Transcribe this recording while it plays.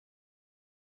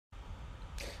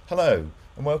Hello,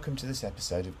 and welcome to this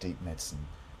episode of Deep Medicine,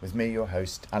 with me, your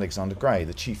host, Alexander Gray,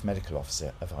 the Chief Medical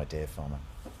Officer of Idea Pharma.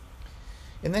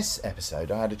 In this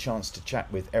episode, I had a chance to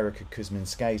chat with Erica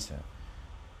Kuzmin-Skater,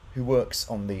 who works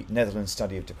on the Netherlands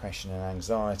study of depression and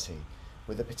anxiety,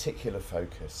 with a particular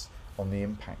focus on the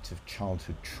impact of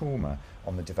childhood trauma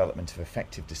on the development of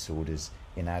affective disorders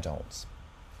in adults.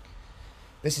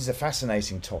 This is a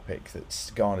fascinating topic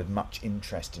that's garnered much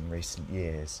interest in recent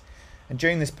years. And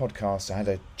during this podcast, I had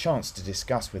a chance to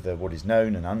discuss with her what is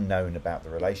known and unknown about the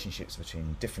relationships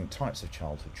between different types of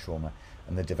childhood trauma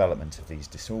and the development of these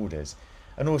disorders,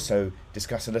 and also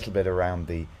discuss a little bit around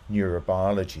the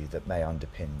neurobiology that may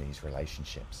underpin these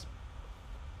relationships.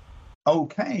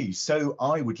 Okay, so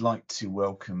I would like to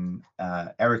welcome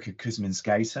Erica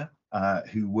Kuzmin-Skater,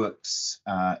 who works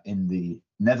in the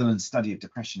Netherlands study of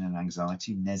depression and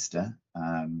anxiety, NESDA,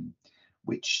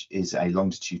 which is a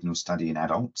longitudinal study in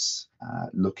adults,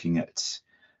 looking at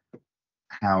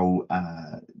how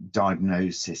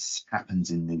diagnosis happens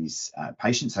in these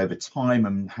patients over time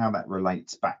and how that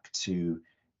relates back to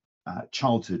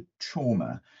childhood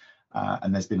trauma.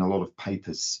 And there's been a lot of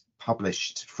papers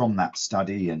published from that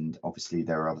study, and obviously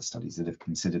there are other studies that have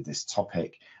considered this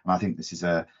topic. And I think this is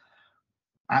a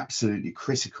absolutely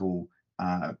critical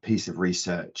piece of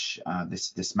research.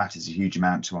 This matters a huge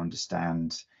amount to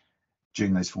understand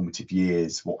during those formative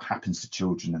years, what happens to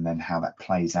children, and then how that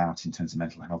plays out in terms of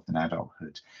mental health in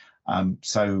adulthood.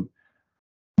 So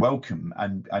welcome,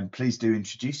 and please do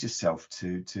introduce yourself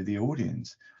to the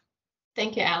audience.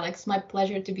 Thank you, Alex. My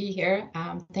pleasure to be here.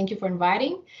 Thank you for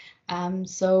inviting.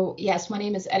 So yes, my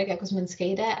name is Erica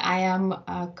Kuzmin-Skater. I am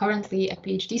currently a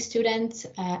PhD student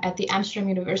at the Amsterdam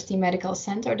University Medical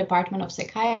Center, Department of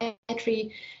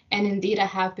Psychiatry. And indeed, I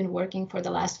have been working for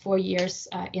the last 4 years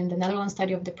in the Netherlands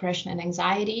study of depression and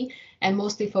anxiety, and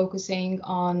mostly focusing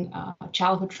on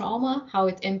childhood trauma, how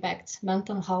it impacts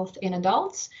mental health in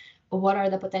adults, what are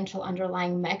the potential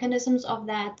underlying mechanisms of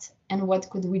that, and what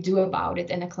could we do about it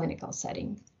in a clinical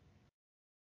setting.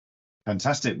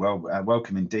 Fantastic. Well,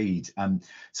 welcome indeed.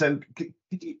 So could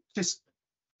you just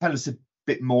tell us a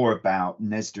bit more about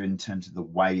NESDA in terms of the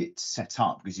way it's set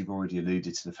up, because you've already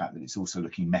alluded to the fact that it's also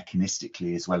looking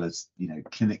mechanistically as well as, you know,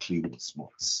 clinically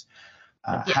what's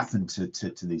Yes. happened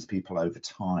to these people over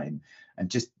time, and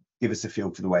just give us a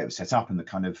feel for the way it was set up and the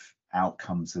kind of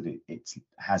outcomes that it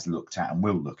has looked at and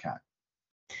will look at.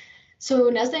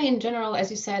 So NESDA in general, as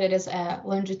you said, it is a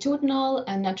longitudinal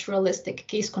and naturalistic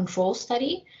case control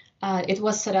study. It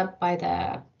was set up by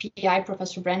the PI,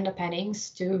 Professor Brenda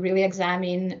Pennings, to really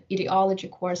examine etiology,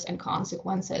 course, and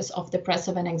consequences of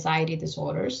depressive and anxiety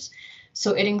disorders.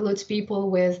 So it includes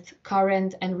people with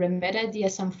current and remitted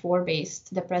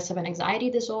DSM-4-based depressive and anxiety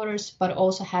disorders, but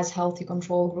also has healthy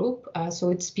control group. So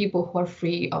it's people who are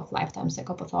free of lifetime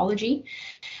psychopathology.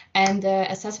 And the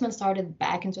assessment started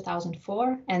back in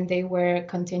 2004, and they were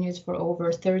continued for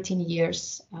over 13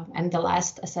 years. And the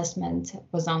last assessment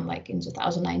was done in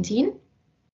 2019.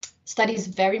 Study is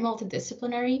very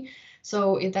multidisciplinary.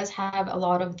 So it does have a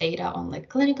lot of data on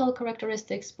clinical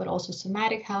characteristics, but also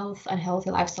somatic health, unhealthy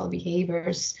lifestyle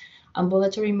behaviors,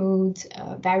 ambulatory mood,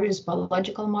 various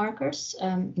biological markers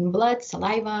in blood,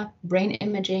 saliva, brain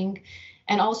imaging,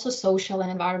 and also social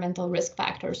and environmental risk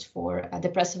factors for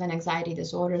depressive and anxiety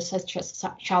disorders, such as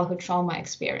childhood trauma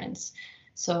experience.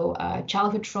 So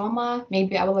childhood trauma,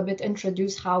 maybe I will a bit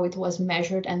introduce how it was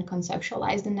measured and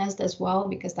conceptualized in NESDA as well,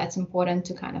 because that's important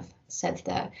to kind of set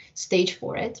the stage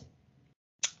for it.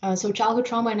 So childhood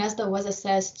trauma in NESDA was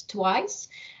assessed twice,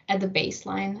 at the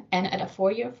baseline and at a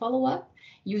 4-year follow-up,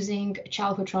 using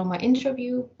childhood trauma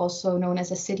interview, also known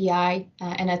as a CDI,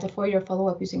 and at a 4-year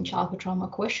follow-up using childhood trauma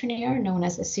questionnaire, known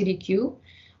as a CDQ.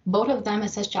 Both of them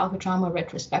assess childhood trauma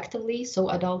retrospectively, so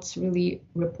adults really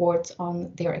report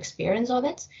on their experience of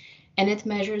it. And it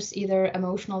measures either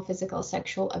emotional, physical,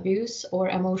 sexual abuse or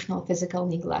emotional, physical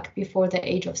neglect before the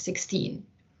age of 16.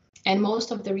 And most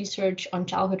of the research on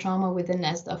childhood trauma within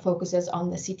NESDA focuses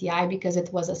on the CTI because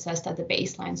it was assessed at the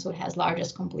baseline, so it has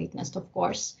largest completeness, of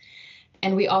course.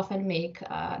 And we often make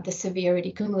the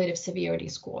severity, cumulative severity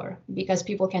score, because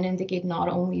people can indicate not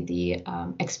only the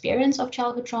experience of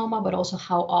childhood trauma, but also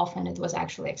how often it was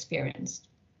actually experienced.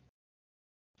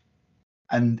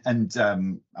 And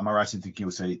am I right in thinking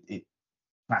also it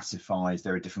classifies,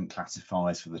 there are different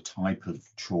classifiers for the type of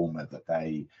trauma that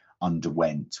they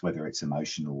underwent, whether it's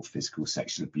emotional, physical,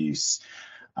 sexual abuse,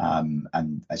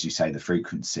 and as you say, the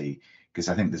frequency, because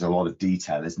I think there's a lot of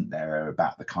detail, isn't there,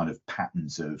 about the kind of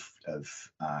patterns of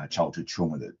childhood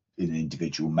trauma that an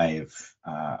individual may have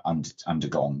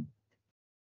undergone.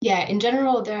 Yeah, in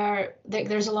general,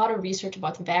 there's a lot of research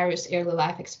about various early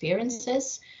life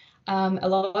experiences. A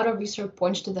lot of research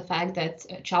points to the fact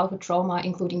that childhood trauma,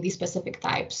 including these specific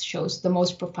types, shows the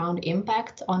most profound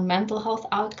impact on mental health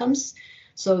outcomes.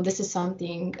 So this is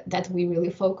something that we really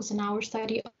focus in our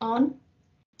study on.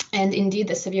 And indeed,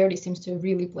 the severity seems to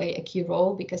really play a key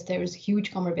role because there is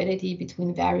huge comorbidity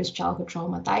between various childhood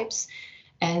trauma types.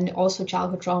 And also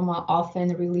childhood trauma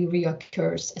often really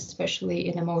reoccurs, especially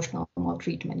in emotional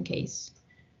maltreatment case.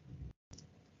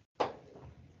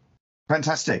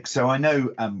 Fantastic. So I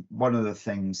know one of the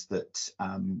things that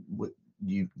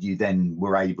you then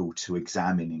were able to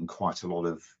examine in quite a lot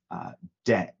of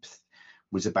depth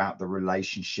was about the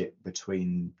relationship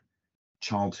between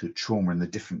childhood trauma and the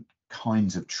different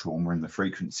kinds of trauma and the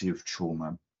frequency of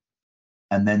trauma,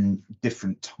 and then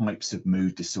different types of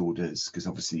mood disorders, because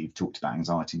obviously you've talked about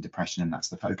anxiety and depression, and that's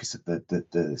the focus of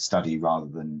the study rather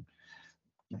than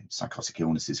psychotic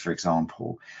illnesses, for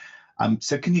example.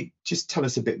 So can you just tell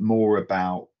us a bit more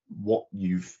about what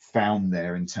you've found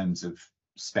there in terms of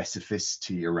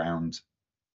specificity around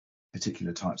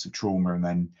particular types of trauma and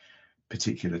then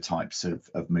particular types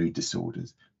of mood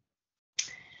disorders?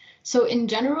 So in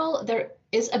general, there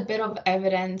is a bit of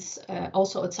evidence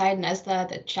also outside NESDA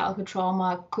that childhood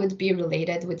trauma could be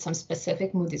related with some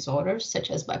specific mood disorders, such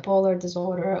as bipolar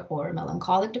disorder or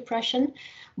melancholic depression.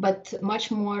 But much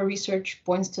more research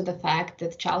points to the fact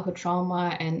that childhood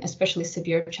trauma, and especially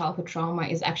severe childhood trauma,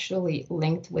 is actually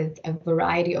linked with a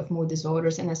variety of mood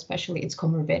disorders and especially its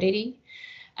comorbidity.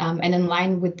 And in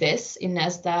line with this, in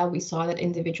NESDA, we saw that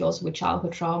individuals with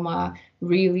childhood trauma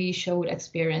really showed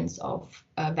experience of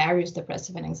various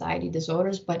depressive and anxiety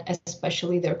disorders, but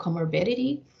especially their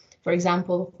comorbidity. For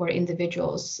example, for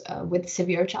individuals with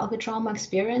severe childhood trauma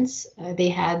experience, they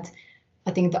had,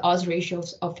 I think, the odds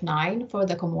ratios of 9 for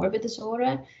the comorbid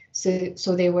disorder.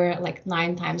 So they were like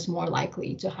 9 times more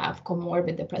likely to have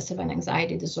comorbid depressive and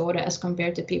anxiety disorder as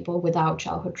compared to people without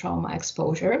childhood trauma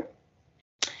exposure.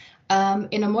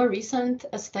 In a more recent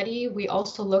study, we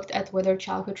also looked at whether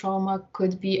childhood trauma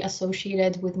could be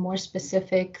associated with more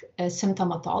specific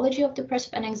symptomatology of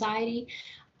depression and anxiety,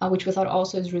 which we thought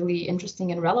also is really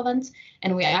interesting and relevant.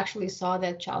 And we actually saw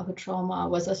that childhood trauma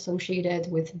was associated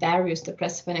with various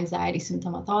depressive and anxiety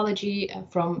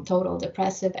symptomatology, from total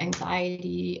depressive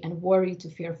anxiety and worry to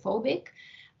fear phobic.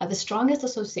 The strongest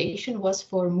association was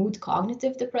for mood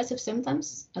cognitive depressive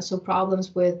symptoms, so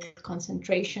problems with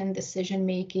concentration,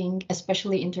 decision-making,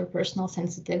 especially interpersonal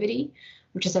sensitivity,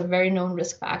 which is a very known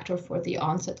risk factor for the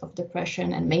onset of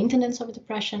depression and maintenance of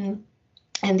depression.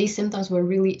 And these symptoms were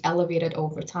really elevated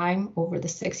over time, over the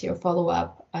 6-year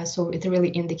follow-up, so it really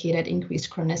indicated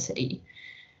increased chronicity.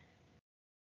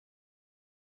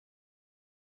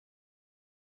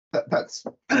 That's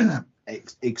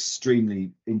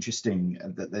extremely interesting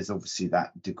that there's obviously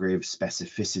that degree of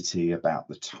specificity about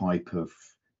the type of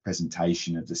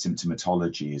presentation of the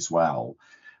symptomatology as well.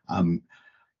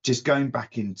 Just going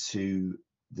back into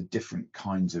the different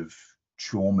kinds of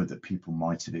trauma that people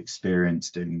might have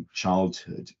experienced in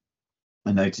childhood,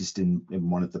 I noticed in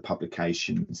one of the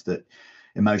publications that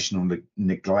emotional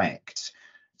neglect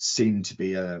seemed to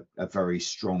be a very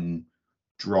strong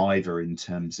driver in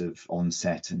terms of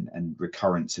onset and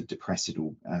recurrence of depressive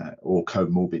or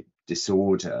comorbid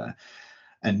disorder.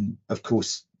 And of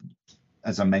course,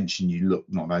 as I mentioned, you look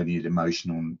not only at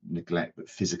emotional neglect, but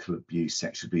physical abuse,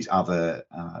 sexual abuse, other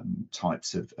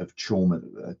types of trauma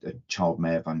that a child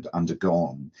may have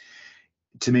undergone.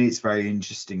 To me, it's very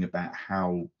interesting about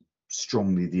how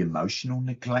strongly the emotional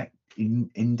neglect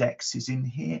index is in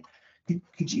here.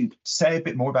 Could you say a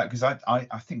bit more about, because I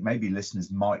think maybe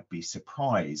listeners might be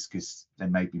surprised because they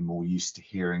may be more used to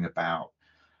hearing about,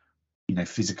 you know,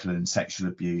 physical and sexual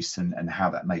abuse and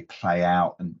how that may play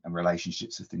out and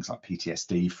relationships with things like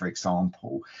PTSD, for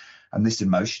example. And this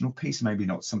emotional piece, maybe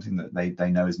not something that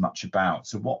they know as much about.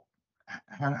 So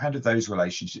how did those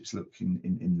relationships look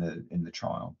in the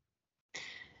trial?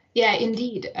 Yeah,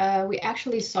 indeed. We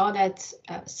actually saw that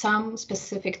some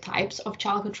specific types of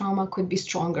childhood trauma could be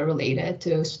stronger related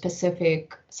to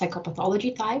specific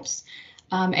psychopathology types.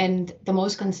 And the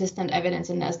most consistent evidence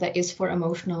in NESDA is for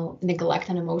emotional neglect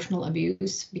and emotional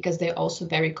abuse, because they're also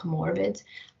very comorbid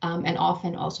and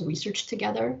often also researched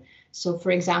together. So,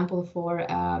 for example, for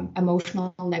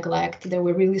emotional neglect, there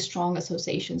were really strong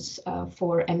associations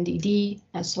for MDD,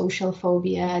 social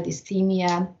phobia,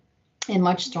 dysthymia, and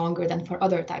much stronger than for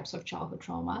other types of childhood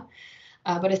trauma.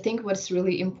 But I think what's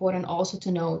really important also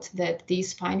to note that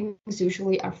these findings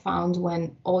usually are found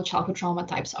when all childhood trauma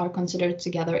types are considered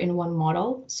together in one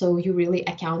model. So you really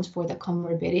account for the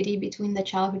comorbidity between the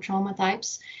childhood trauma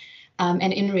types.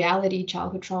 And in reality,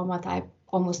 childhood trauma type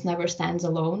almost never stands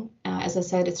alone. As I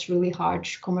said, it's really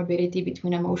harsh comorbidity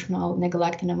between emotional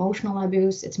neglect and emotional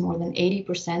abuse. It's more than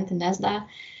 80% in NESDA.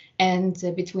 And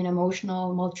between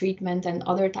emotional maltreatment and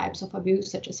other types of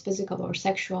abuse, such as physical or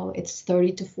sexual, it's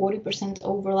 30 to 40%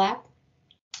 overlap.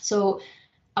 So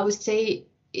I would say,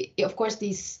 of course,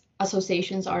 these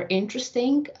associations are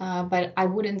interesting, but I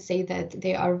wouldn't say that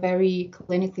they are very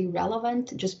clinically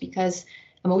relevant just because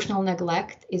emotional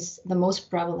neglect is the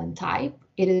most prevalent type.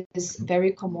 It is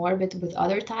very comorbid with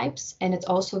other types, and it's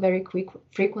also very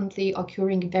frequently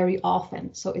occurring very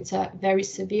often. So it's a very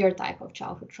severe type of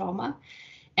childhood trauma.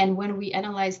 And when we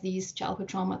analyze these childhood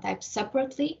trauma types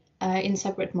separately, in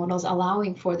separate models,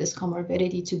 allowing for this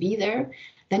comorbidity to be there,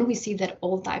 then we see that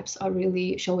all types are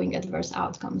really showing adverse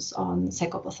outcomes on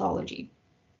psychopathology.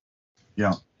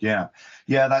 Yeah,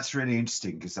 that's really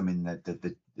interesting, because I mean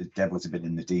the devil's a bit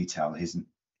in the detail, isn't,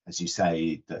 as you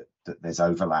say, that there's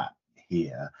overlap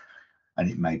here, and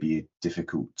it may be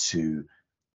difficult to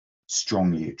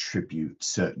strongly attribute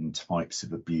certain types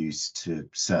of abuse to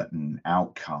certain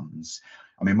outcomes.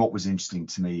 I mean, what was interesting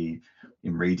to me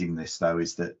in reading this, though,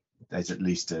 is that there's at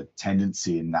least a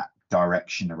tendency in that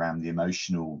direction around the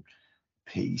emotional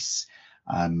piece,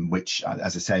 which,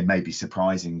 as I say, may be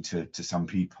surprising to some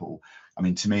people. I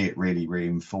mean, to me, it really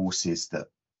reinforces that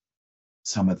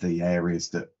some of the areas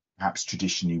that perhaps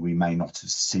traditionally we may not have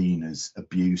seen as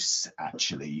abuse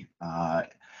actually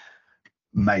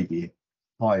may be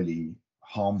highly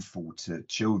harmful to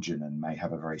children and may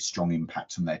have a very strong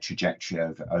impact on their trajectory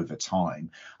over time.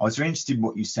 I was very interested in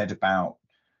what you said about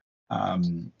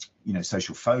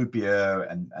social phobia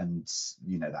and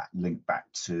that link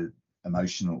back to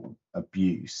emotional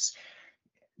abuse.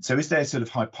 So is there a sort of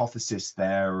hypothesis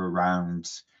there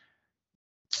around,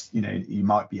 you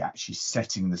might be actually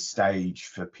setting the stage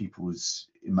for people's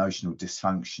emotional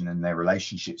dysfunction and their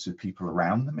relationships with people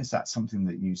around them? Is that something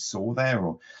that you saw there,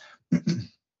 or?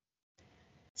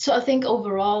 So I think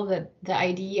overall that the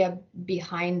idea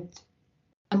behind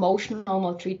emotional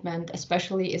maltreatment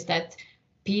especially is that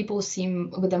people seem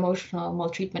with emotional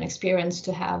maltreatment experience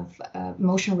to have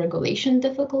emotion regulation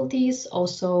difficulties,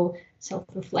 also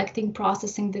self-reflecting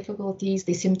processing difficulties.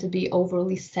 They seem to be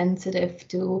overly sensitive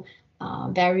to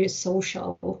various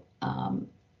social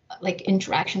like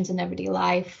interactions in everyday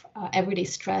life, everyday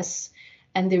stress,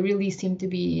 and they really seem to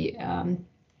be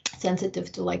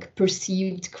sensitive to like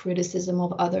perceived criticism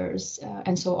of others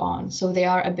and so on. So they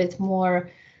are a bit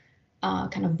more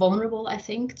kind of vulnerable, I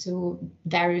think, to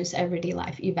various everyday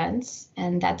life events,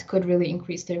 and that could really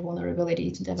increase their vulnerability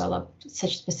to develop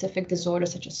such specific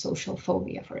disorders such as social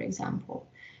phobia, for example.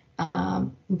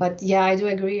 But yeah, I do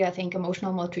agree. I think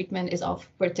emotional maltreatment is of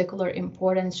particular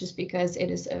importance just because it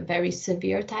is a very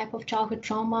severe type of childhood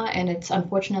trauma, and it's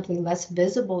unfortunately less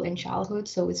visible in childhood.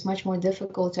 So it's much more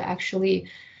difficult to actually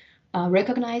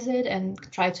recognize it and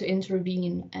try to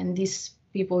intervene. And these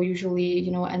people usually,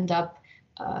 end up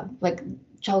like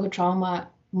childhood trauma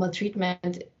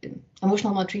maltreatment,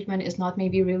 emotional maltreatment is not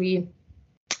maybe really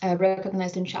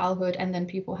recognized in childhood, and then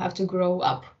people have to grow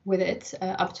up with it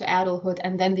up to adulthood,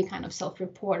 and then they kind of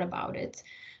self-report about it.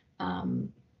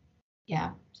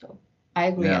 So I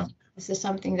agree. Yeah. This is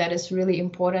something that is really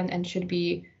important and should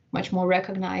be much more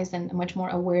recognized, and much more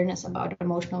awareness about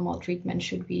emotional maltreatment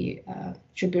should be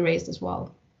raised as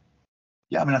well.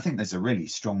 Yeah, I mean, I think there's a really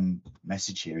strong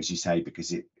message here, as you say,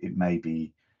 because it may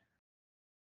be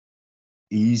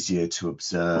easier to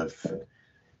observe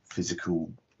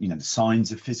physical, the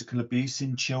signs of physical abuse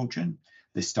in children.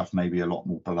 This stuff may be a lot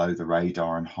more below the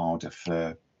radar and harder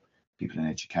for people in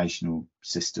educational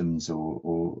systems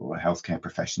or healthcare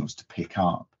professionals to pick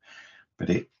up. But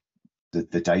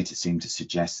the data seem to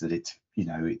suggest that it's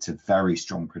a very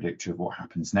strong predictor of what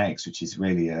happens next, which is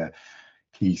really a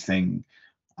key thing.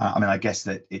 I mean, I guess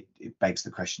that it begs the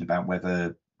question about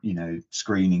whether,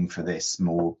 screening for this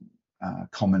more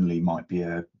commonly might be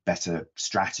a better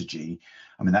strategy.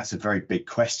 I mean, that's a very big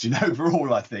question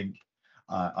overall, I think.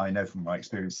 I know from my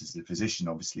experience as a physician,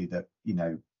 obviously, that,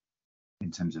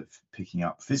 in terms of picking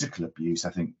up physical abuse, I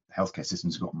think healthcare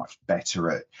systems have got much better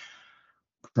at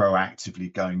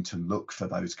proactively going to look for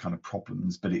those kind of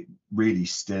problems. But it really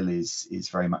still is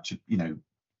very much,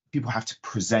 people have to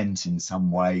present in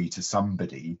some way to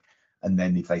somebody, and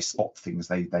then if they spot things,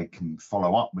 they can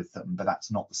follow up with them. But that's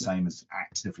not the same as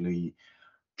actively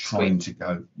trying to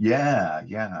go. Yeah.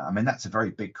 I mean, that's a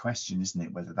very big question, isn't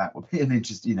it? Whether that would be an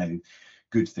interesting,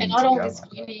 good thing. And not only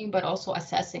screening, but also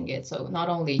assessing it. So not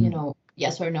only,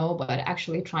 yes or no, but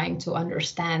actually trying to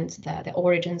understand the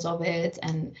origins of it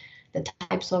and the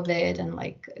types of it, and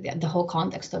like the whole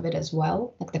context of it as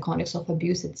well, like the context of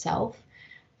abuse itself.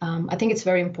 I think it's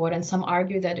very important. Some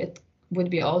argue that it would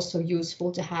be also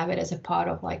useful to have it as a part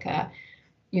of like a,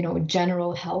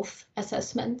 general health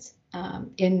assessment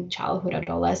in childhood,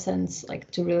 adolescence, like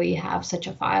to really have such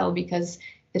a file, because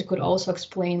it could also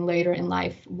explain later in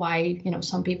life why,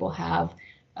 some people have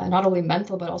not only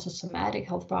mental but also somatic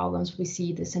health problems. We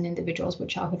see this in individuals with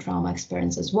childhood trauma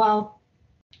experience as well.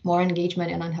 More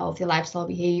engagement in unhealthy lifestyle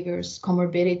behaviors,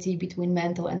 comorbidity between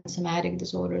mental and somatic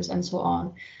disorders, and so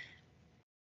on.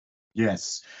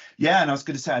 Yes, yeah, and I was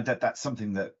going to say that that's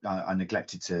something that I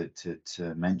neglected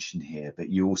to mention here. But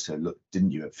you also looked,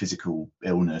 didn't you, at physical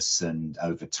illness and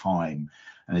over time,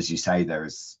 and as you say, there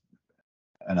is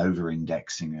an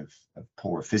over-indexing of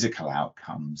poorer physical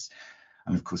outcomes.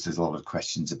 And of course, there's a lot of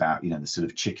questions about, the sort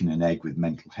of chicken and egg with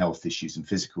mental health issues and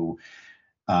physical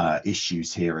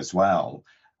issues here as well.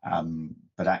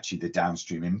 But actually, the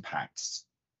downstream impacts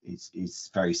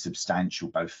is very substantial,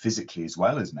 both physically as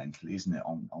well as mentally, isn't it,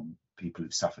 on people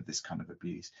who've suffered this kind of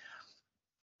abuse?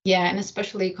 Yeah, and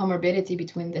especially comorbidity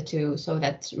between the two. So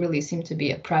that really seemed to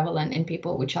be prevalent in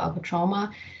people with childhood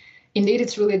trauma. Indeed,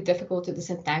 it's really difficult to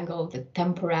disentangle the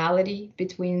temporality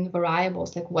between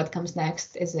variables, like what comes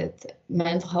next. Is it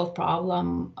mental health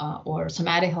problem or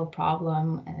somatic health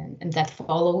problem, and that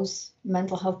follows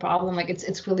mental health problem? Like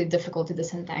it's really difficult to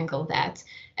disentangle that,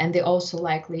 and they also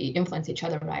likely influence each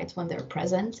other, right, when they're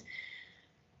present.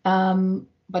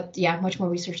 But yeah, much more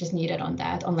research is needed on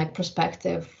that, on like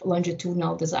prospective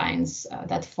longitudinal designs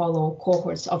that follow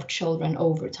cohorts of children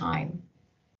over time.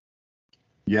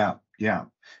 Yeah, yeah.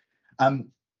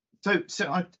 So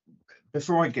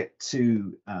before I get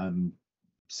to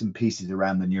some pieces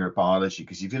around the neurobiology,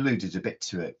 because you've alluded a bit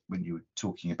to it when you were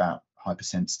talking about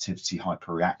hypersensitivity,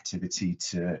 hyperreactivity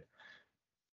to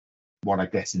what I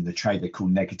guess in the trade they call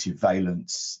negative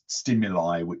valence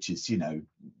stimuli, which is,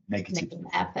 negative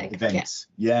affect, events,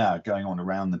 going on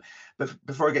around them. But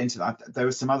before I get into that, there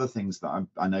were some other things that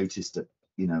I noticed at,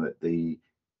 at the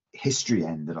history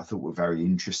end that I thought were very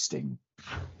interesting.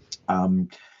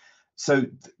 So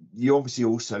you obviously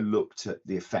also looked at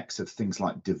the effects of things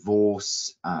like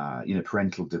divorce,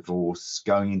 parental divorce,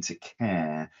 going into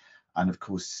care, and of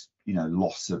course,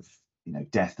 loss of,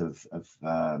 death of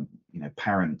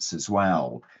parents as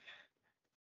well.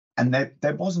 And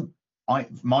there wasn't,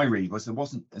 my read was there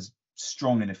wasn't as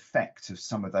strong an effect of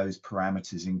some of those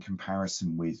parameters in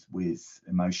comparison with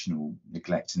emotional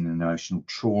neglect and emotional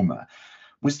trauma.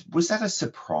 Was that a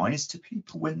surprise to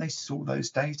people when they saw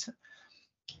those data?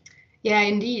 Yeah,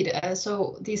 indeed.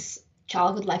 So these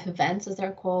childhood life events, as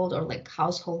they're called, or like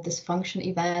household dysfunction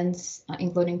events,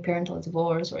 including parental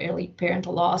divorce or early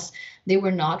parental loss, they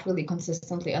were not really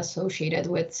consistently associated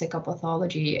with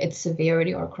psychopathology, its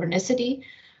severity or chronicity,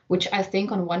 which I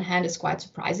think on one hand is quite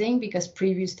surprising, because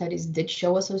previous studies did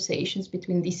show associations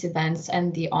between these events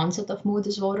and the onset of mood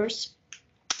disorders.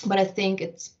 But I think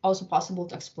it's also possible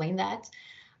to explain that.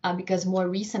 Because more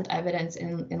recent evidence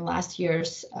in last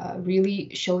years really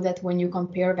show that when you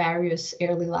compare various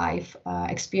early life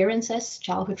experiences,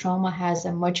 childhood trauma has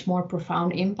a much more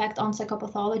profound impact on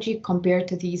psychopathology compared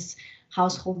to these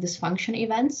household dysfunction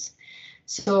events.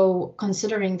 So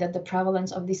considering that the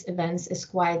prevalence of these events is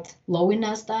quite low in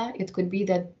NASDA, it could be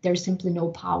that there's simply no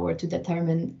power to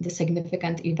determine the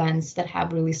significant events that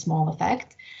have really small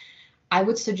effect. I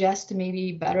would suggest to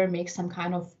maybe better make some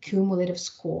kind of cumulative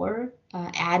score,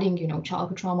 adding,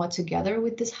 childhood trauma together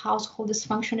with this household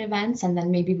dysfunction events, and then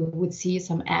maybe we would see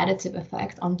some additive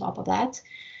effect on top of that.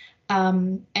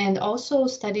 And also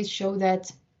studies show that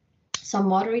some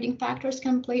moderating factors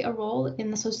can play a role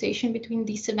in association between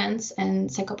these events and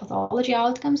psychopathology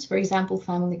outcomes, for example,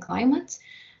 family climate.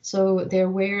 So there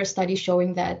were studies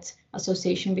showing that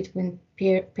association between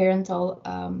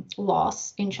parental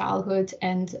loss in childhood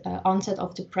and onset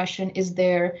of depression is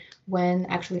there when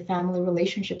actually family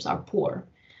relationships are poor.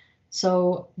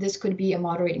 So this could be a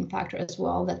moderating factor as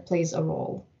well that plays a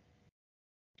role.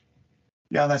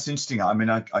 Yeah, that's interesting. I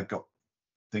mean, I got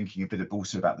thinking a bit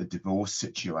also about the divorce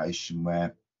situation,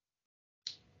 where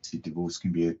divorce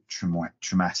can be a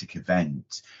traumatic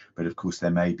event, but of course there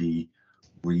may be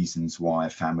reasons why a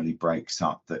family breaks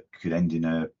up that could end in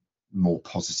a more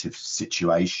positive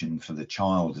situation for the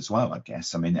child as well, I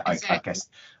guess. I mean, exactly.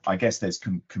 I guess there's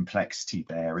complexity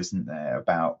there, isn't there,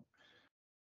 about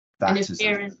that.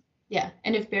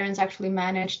 And if parents actually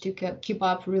manage to keep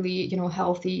up really,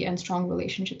 healthy and strong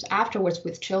relationships afterwards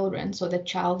with children, so that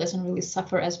child doesn't really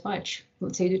suffer as much,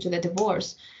 let's say, due to the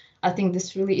divorce, I think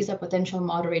this really is a potential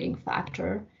moderating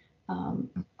factor on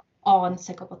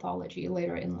psychopathology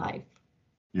later in life.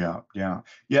 Yeah.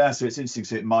 So it's interesting.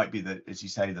 So it might be that, as you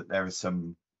say, that there are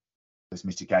some there's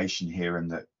mitigation here,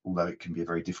 and that although it can be a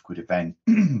very difficult event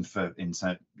for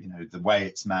the way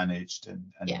it's managed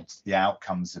and the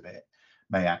outcomes of it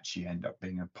may actually end up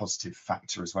being a positive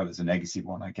factor as well as a negative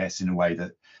one, I guess, in a way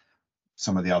that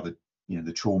some of the other,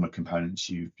 the trauma components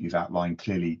you've outlined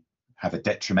clearly have a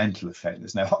detrimental effect.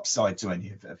 There's no upside to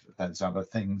any of those other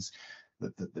things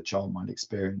that the child might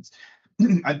experience.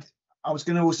 And I was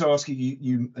going to also ask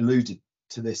you alluded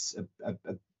to this a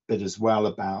bit as well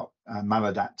about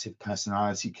maladaptive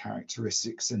personality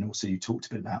characteristics, and also you talked a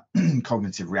bit about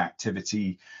cognitive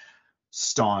reactivity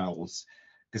styles,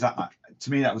 because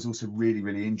to me that was also really,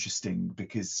 really interesting,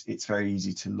 because it's very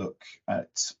easy to look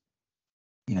at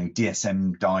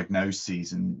DSM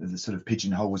diagnoses and the sort of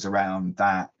pigeonholes around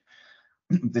that.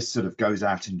 This sort of goes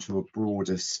out into a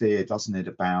broader sphere, doesn't it,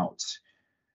 about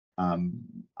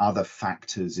other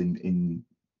factors in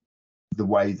the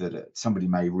way that somebody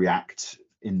may react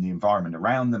in the environment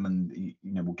around them. And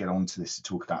we'll get on to this to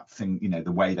talk about the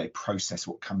way they process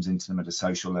what comes into them at a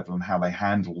social level and how they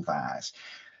handle that.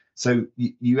 So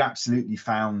you absolutely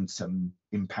found some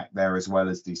impact there, as well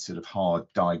as these sort of hard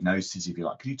diagnoses, if you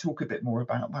like. Could you talk a bit more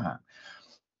about that?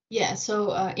 Yeah,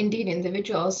 so indeed,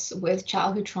 individuals with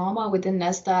childhood trauma within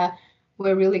NESDA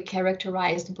were really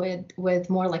characterized with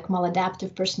more like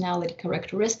maladaptive personality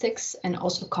characteristics, and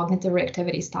also cognitive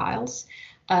reactivity styles,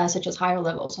 such as higher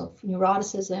levels of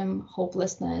neuroticism,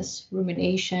 hopelessness,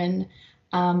 rumination,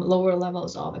 lower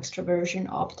levels of extroversion,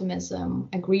 optimism,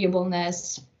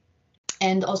 agreeableness.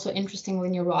 And also, interestingly,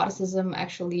 neuroticism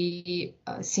actually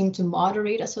seemed to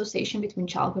moderate association between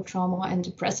childhood trauma and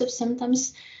depressive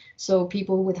symptoms. So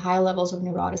people with high levels of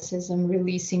neuroticism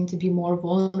really seem to be more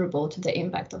vulnerable to the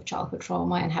impact of childhood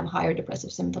trauma and have higher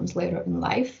depressive symptoms later in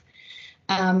life.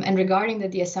 And regarding the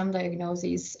DSM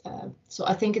diagnoses, so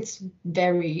I think it's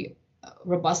very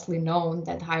robustly known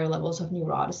that higher levels of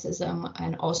neuroticism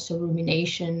and also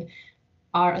rumination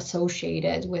are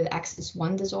associated with axis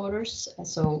 1 disorders,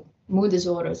 so mood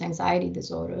disorders, anxiety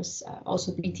disorders,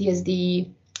 also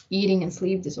PTSD, eating and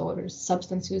sleep disorders,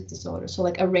 substance use disorders, so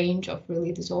like a range of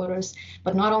really disorders,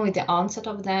 but not only the onset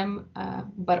of them,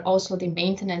 but also the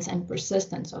maintenance and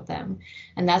persistence of them.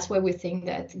 And that's why we think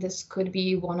that this could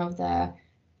be one of the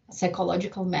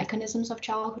psychological mechanisms of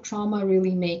childhood trauma,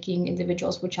 really making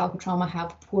individuals with childhood trauma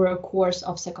have poorer course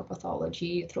of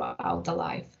psychopathology throughout the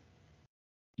life.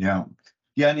 Yeah,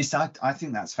 and I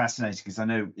think that's fascinating, because I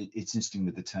know it's interesting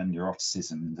with the term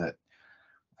neuroticism, that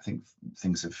I think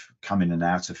things have come in and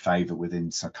out of favor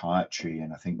within psychiatry,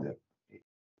 and I think that it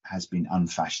has been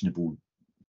unfashionable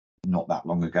not that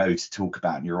long ago to talk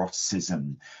about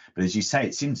neuroticism. But as you say,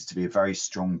 it seems to be a very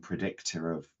strong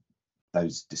predictor of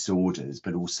those disorders,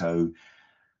 but also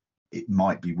it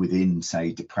might be within,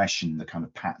 say, depression, the kind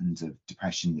of patterns of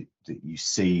depression that you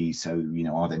see. So,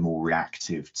 are they more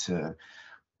reactive to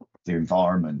their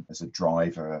environment as a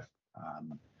driver?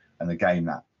 And again,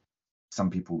 that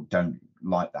some people don't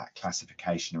like that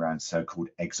classification around so-called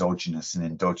exogenous and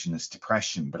endogenous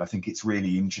depression, but I think it's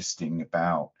really interesting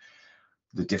about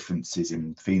the differences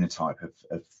in phenotype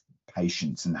of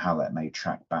patients and how that may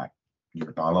track back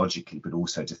neurobiologically, but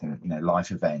also to think,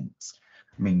 life events.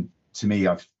 I mean, to me,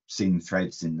 I've seen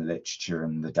threads in the literature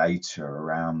and the data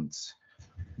around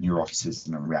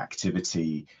neuroticism and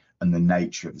reactivity and the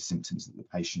nature of the symptoms that the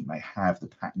patient may have, the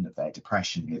pattern of their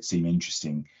depression, that seem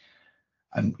interesting.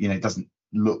 And it doesn't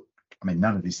look,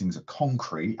 none of these things are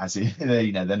concrete, as in,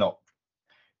 they're not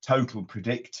total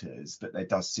predictors, but there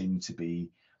does seem to be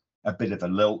a bit of a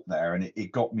lilt there. And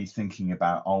it got me thinking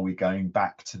about, are we going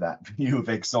back to that view of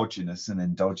exogenous and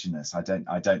endogenous? I don't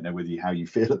know how you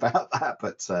feel about that,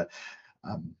 but it's an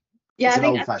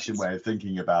old-fashioned way of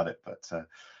thinking about it. But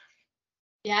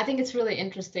yeah, I think it's really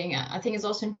interesting. I think it's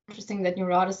also interesting that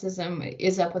neuroticism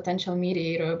is a potential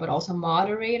mediator, but also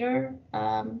moderator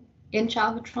in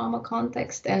childhood trauma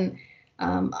context. And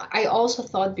I also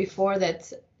thought before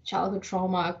that childhood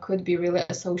trauma could be really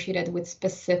associated with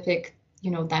specific,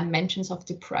 dimensions of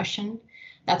depression.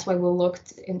 That's why we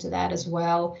looked into that as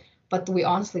well. But we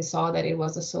honestly saw that it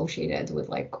was associated with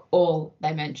like all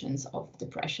dimensions of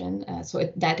depression.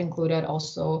 So that included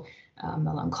also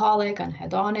melancholic,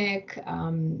 anhedonic,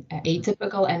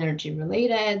 atypical, energy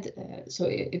related. So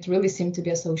it really seemed to be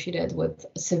associated with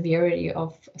severity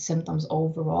of symptoms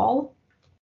overall.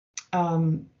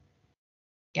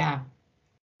 Yeah.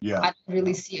 I don't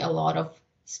really see a lot of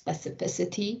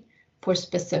specificity for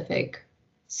specific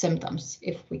symptoms,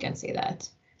 if we can say that.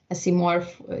 I see more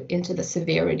into the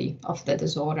severity of the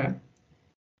disorder.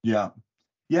 Yeah,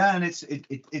 and it's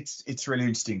really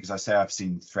interesting, because I say I've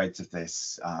seen threads of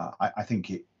this. I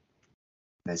think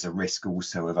there's a risk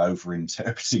also of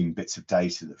over-interpreting bits of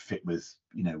data that fit with,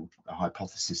 you know, a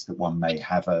hypothesis that one may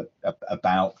have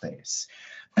about this.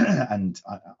 And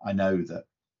I know that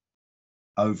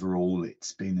overall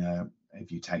it's been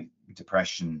if you take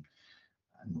depression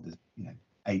and the, you know,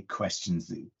 8 questions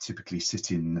that typically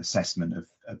sit in assessment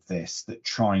of this, that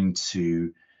trying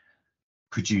to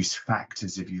produce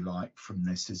factors, if you like, from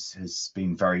this has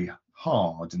been very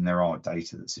hard, and there are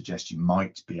data that suggest you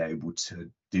might be able to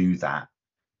do that.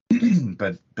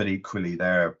 but equally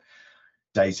there are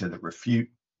data that refute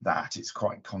that. It's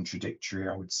quite contradictory,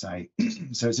 I would say.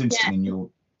 So it's interesting in your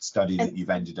study that you've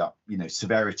ended up, you know,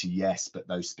 severity, yes, but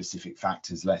those specific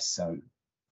factors less so.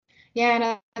 Yeah, and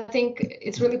I think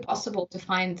it's really possible to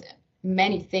find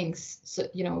many things, so,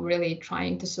 you know, really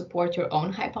trying to support your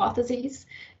own hypotheses,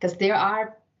 because there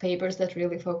are papers that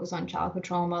really focus on childhood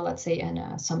trauma, let's say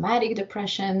in somatic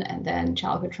depression, and then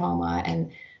childhood trauma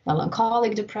and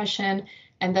melancholic depression.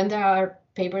 And then there are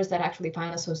papers that actually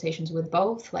find associations with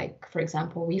both. Like, for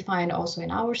example, we find also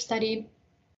in our study,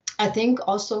 I think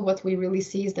also what we really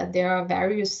see is that there are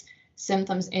various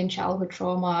symptoms in childhood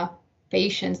trauma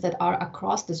patients that are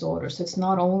across disorders. So it's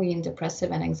not only in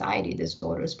depressive and anxiety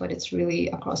disorders, but it's really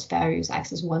across various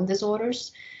axis 1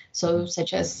 disorders. So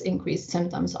such as increased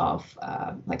symptoms of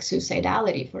like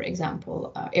suicidality, for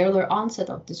example, earlier onset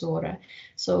of disorder.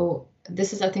 So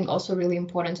this is, I think, also really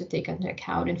important to take into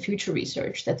account in future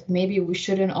research, that maybe we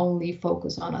shouldn't only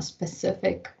focus on a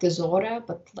specific disorder,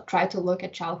 but try to look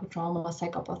at childhood trauma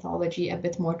psychopathology a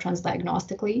bit more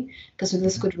transdiagnostically, because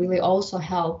this could really also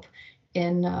help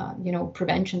in you know,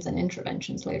 preventions and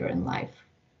interventions later in life.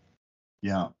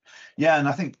 Yeah, and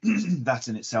I think that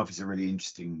in itself is a really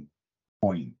interesting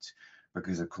point,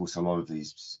 because of course a lot of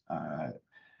these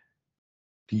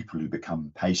people who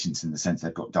become patients, in the sense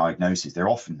they've got diagnosis, they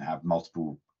often have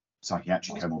multiple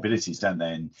psychiatric comorbidities, don't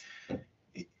they? And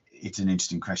it's an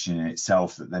interesting question in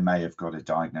itself that they may have got a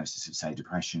diagnosis of, say,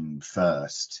 depression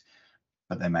first,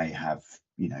 but they may have,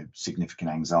 you know, significant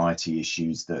anxiety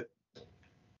issues that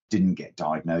didn't get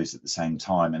diagnosed at the same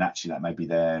time, and actually that may be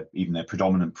even their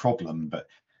predominant problem. But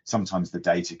sometimes the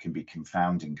data can be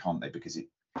confounding, can't they, because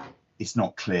it's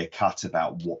not clear cut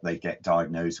about what they get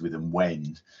diagnosed with and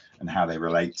when, and how they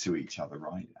relate to each other,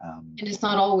 right? And it's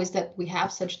not always that we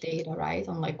have such data, right,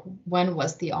 on like when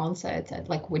was the onset, at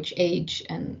like which age,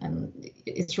 and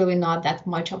it's really not that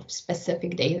much of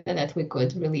specific data that we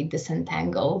could really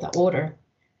disentangle the order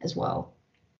as well.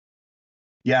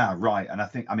 Yeah, right. And I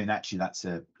think, I mean, actually that's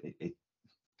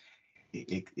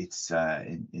it's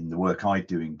in the work I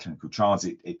do in clinical trials,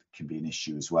 it can be an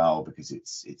issue as well, because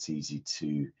it's easy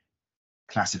to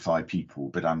classify people,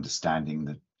 but understanding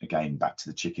that, again, back to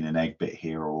the chicken and egg bit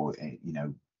here, or, you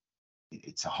know,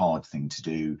 it's a hard thing to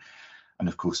do. And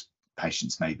of course,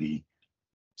 patients may be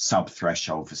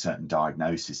sub-threshold for certain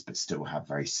diagnosis, but still have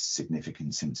very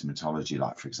significant symptomatology,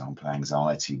 like, for example,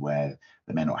 anxiety, where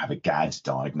they may not have a GAD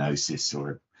diagnosis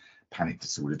or a panic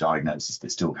disorder diagnosis,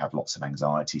 but still have lots of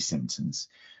anxiety symptoms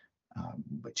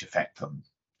which affect them.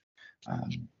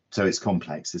 So it's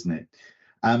complex, isn't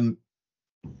it?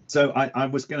 So I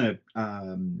was going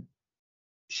to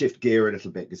shift gear a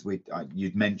little bit, because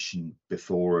you'd mentioned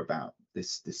before about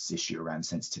this issue around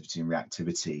sensitivity and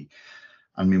reactivity.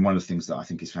 I mean, one of the things that I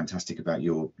think is fantastic about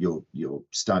your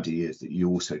study is that you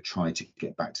also try to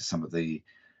get back to some of the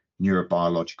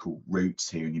neurobiological roots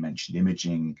here, and you mentioned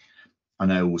imaging. I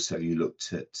know also you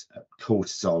looked at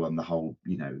cortisol and the whole,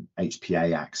 you know,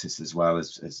 HPA axis as well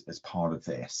as part of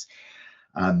this.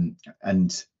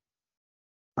 And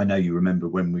I know you remember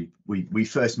when we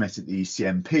first met at the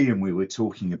ECMP, and we were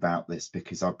talking about this,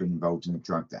 because I've been involved in a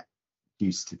drug that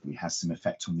acutely has some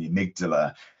effect on the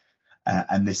amygdala,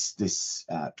 and this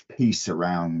piece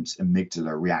around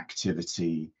amygdala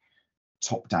reactivity,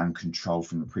 top-down control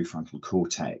from the prefrontal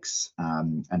cortex,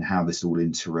 and how this all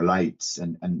interrelates.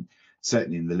 And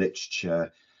certainly in the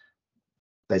literature,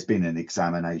 there's been an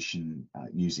examination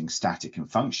using static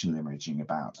and functional imaging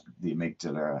about the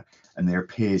amygdala, and there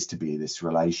appears to be this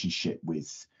relationship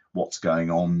with what's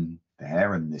going on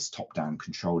there, and this top-down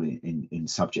control in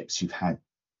subjects who've had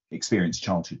experienced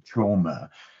childhood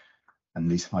trauma, and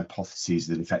these hypotheses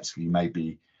that effectively may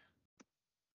be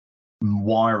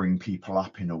wiring people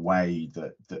up in a way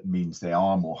that means they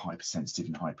are more hypersensitive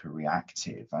and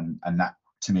hyperreactive, and that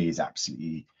to me is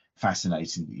absolutely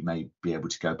fascinating, that you may be able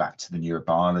to go back to the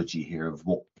neurobiology here of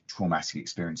what traumatic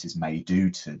experiences may do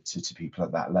to people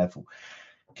at that level.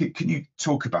 Can you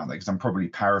talk about that? Because I'm probably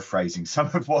paraphrasing some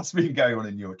of what's been going on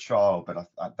in your trial, but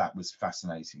that was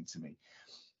fascinating to me.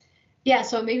 Yeah,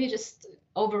 so maybe just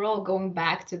overall going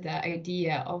back to the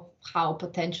idea of how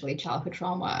potentially childhood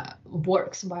trauma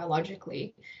works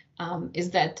biologically,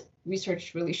 is that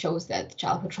research really shows that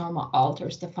childhood trauma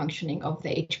alters the functioning of the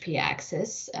HPA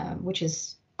axis, which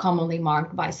is commonly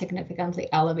marked by significantly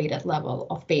elevated level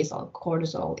of basal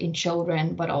cortisol in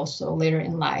children, but also later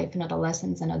in life in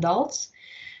adolescents and adults.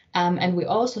 And we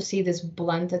also see this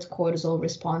blunted cortisol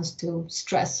response to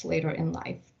stress later in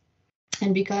life.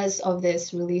 And because of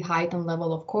this really heightened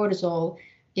level of cortisol,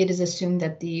 it is assumed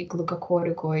that the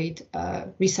glucocorticoid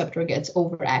receptor gets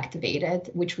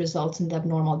overactivated, which results in the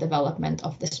abnormal development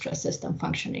of the stress system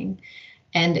functioning.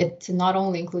 And it not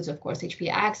only includes, of course,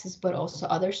 HPA axis, but also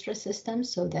other stress systems,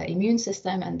 so the immune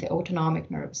system and the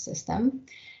autonomic nervous system.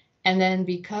 And then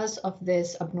because of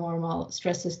this abnormal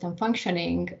stress system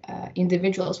functioning,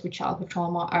 individuals with childhood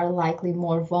trauma are likely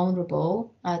more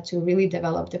vulnerable to really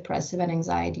develop depressive and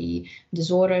anxiety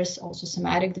disorders, also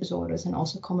somatic disorders, and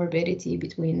also comorbidity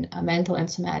between mental and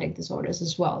somatic disorders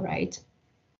as well, right?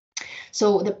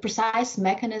 So the precise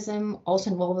mechanism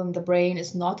also involved in the brain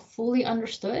is not fully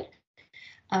understood.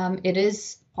 It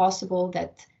is possible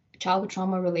that childhood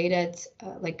trauma related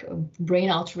brain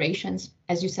alterations,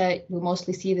 as you said, we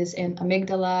mostly see this in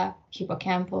amygdala,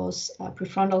 hippocampus,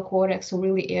 prefrontal cortex, so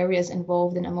really areas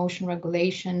involved in emotion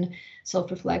regulation,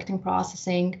 self-reflecting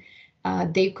processing.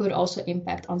 They could also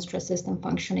impact on stress system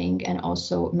functioning and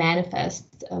also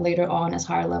manifest later on as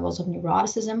higher levels of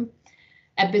neuroticism.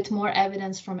 A bit more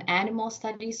evidence from animal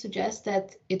studies suggests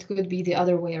that it could be the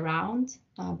other way around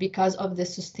because of the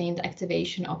sustained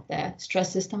activation of the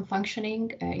stress system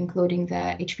functioning, including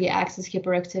the HPA axis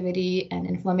hyperactivity and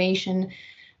inflammation.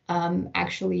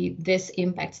 Actually, this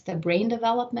impacts the brain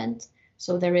development.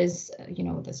 So there is,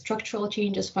 the structural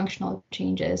changes, functional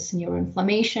changes,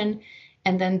 neuroinflammation.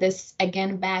 And then this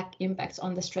again back impacts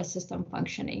on the stress system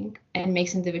functioning and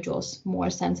makes individuals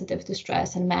more sensitive to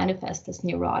stress and manifest as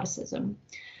neuroticism.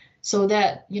 So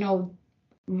that,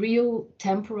 real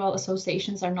temporal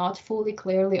associations are not fully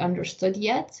clearly understood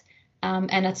yet.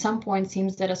 And at some point it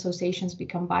seems that associations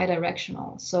become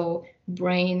bidirectional. So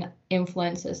brain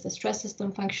influences the stress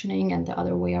system functioning and the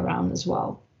other way around as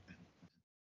well.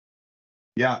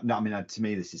 Yeah, no, I mean, to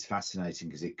me, this is fascinating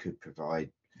because it could provide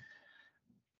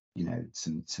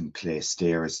some clear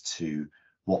steer as to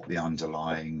what the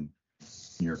underlying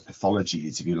neuropathology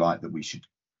is, if you like, that we should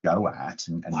go at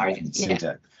and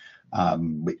consider,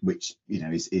 which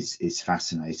is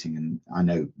fascinating. And I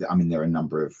know there are a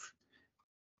number of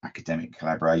academic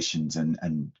collaborations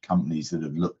and companies that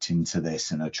have looked into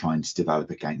this and are trying to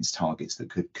develop against targets that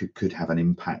could have an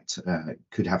impact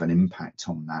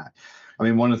on that. I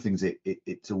mean, one of the things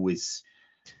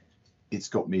it's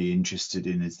got me interested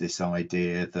in is this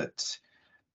idea that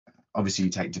obviously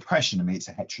you take depression. I mean, it's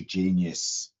a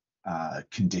heterogeneous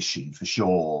condition for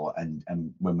sure,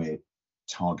 and when we're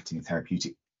targeting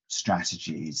therapeutic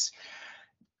strategies,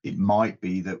 it might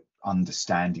be that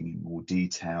understanding in more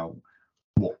detail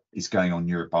what is going on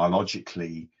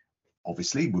neurobiologically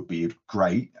obviously would be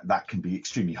great. That can be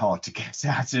extremely hard to get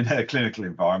at in a clinical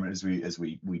environment, as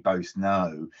we both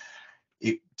know.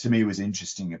 It to me was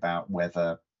interesting about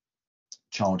whether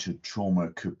childhood trauma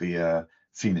could be a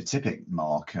phenotypic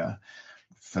marker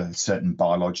for certain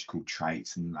biological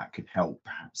traits, and that could help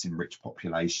perhaps enrich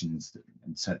populations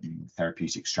and certain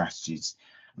therapeutic strategies.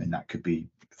 I mean, that could be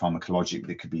pharmacologic,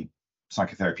 that could be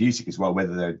psychotherapeutic as well,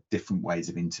 whether there are different ways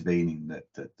of intervening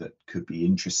that could be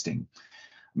interesting.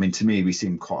 I mean, to me, we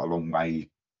seem quite a long way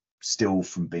still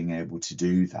from being able to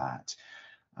do that.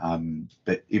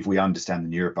 But if we understand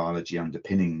the neurobiology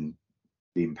underpinning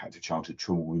the impact of childhood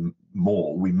trauma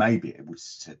more, we may be able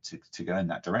to go in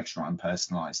that direction, right, and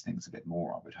personalize things a bit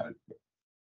more, I would hope.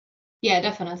 Yeah,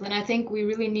 definitely. And I think we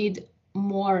really need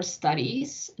more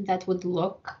studies that would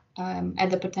look at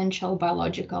the potential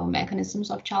biological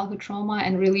mechanisms of childhood trauma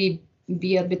and really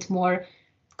be a bit more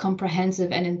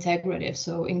comprehensive and integrative.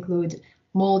 So include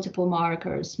multiple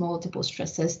markers, multiple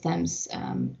stress systems,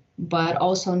 but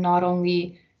also not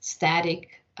only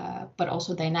static but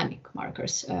also dynamic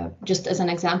markers. Just as an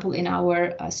example, in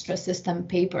our stress system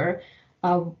paper,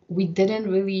 we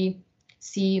didn't really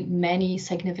see many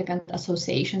significant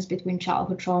associations between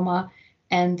childhood trauma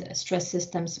and stress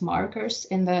systems markers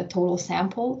in the total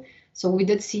sample. So we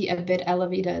did see a bit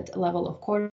elevated level of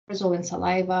cortisol in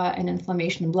saliva and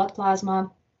inflammation in blood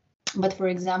plasma. But for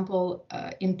example,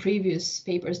 in previous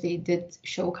papers, they did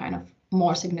show kind of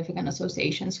more significant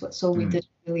associations. So we didn't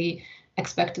really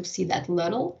expect to see that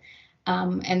little.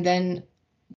 And then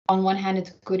on one hand,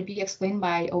 it could be explained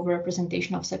by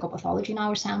overrepresentation of psychopathology in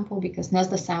our sample, because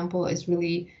NESDA sample is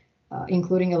really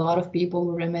including a lot of people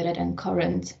with remitted and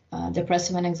current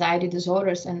depressive and anxiety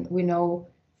disorders. And we know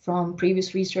from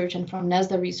previous research and from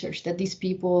NESDA research that these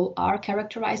people are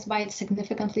characterized by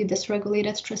significantly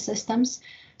dysregulated stress systems.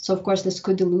 So of course, this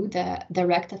could dilute the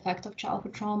direct effect of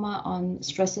childhood trauma on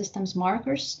stress systems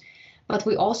markers. But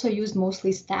we also used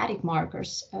mostly static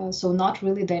markers, so not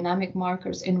really dynamic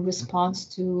markers in response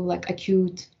to like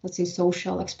acute, let's say,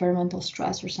 social experimental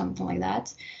stress or something like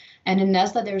that. And in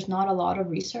NESDA, there's not a lot of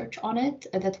research on it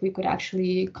that we could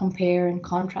actually compare and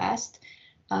contrast.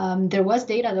 There was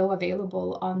data, though,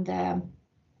 available on the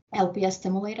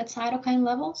LPS-stimulated cytokine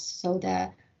levels, so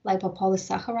the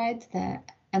lipopolysaccharide, the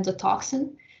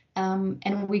endotoxin,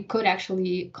 and we could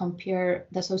actually compare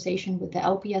the association with the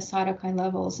LPS cytokine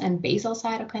levels and basal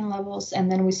cytokine levels, and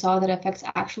then we saw that effects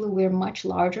actually were much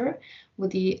larger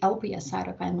with the LPS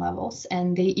cytokine levels,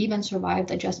 and they even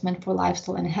survived adjustment for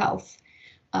lifestyle and health.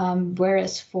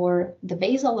 Whereas for the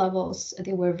basal levels,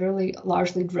 they were really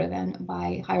largely driven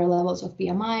by higher levels of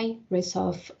BMI,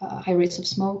 high rates of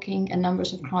smoking, and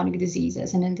numbers of chronic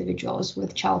diseases in individuals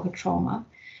with childhood trauma.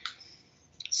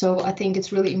 So I think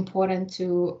it's really important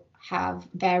to have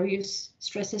various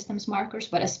stress systems markers,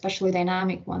 but especially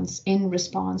dynamic ones in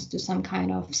response to some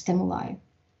kind of stimuli.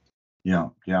 Yeah.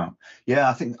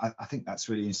 I think that's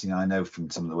really interesting. I know from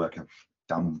some of the work I've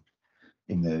done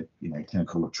in the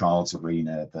clinical trials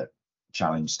arena that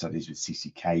challenge studies with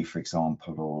CCK, for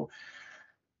example, or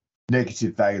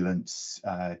negative valence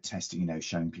testing,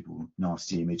 showing people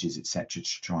nasty images, etc.,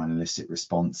 to try and elicit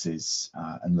responses,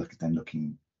 and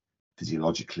looking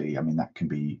physiologically. I mean, that can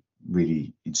be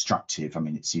really instructive. I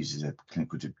mean, it's used as a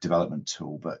clinical development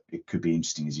tool, but it could be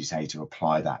interesting, as you say, to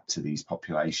apply that to these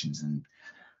populations and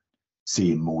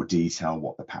see in more detail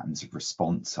what the patterns of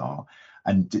response are.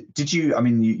 And did you, I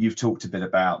mean, you've talked a bit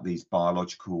about these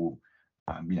biological,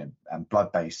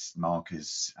 blood-based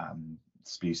markers,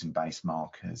 sputum-based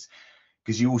markers,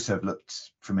 because you also have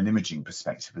looked from an imaging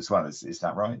perspective as well. Is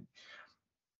that right?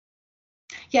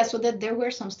 Yeah, so that there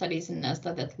were some studies in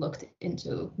NESDA that looked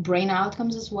into brain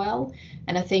outcomes as well.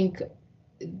 And I think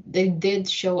they did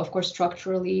show, of course,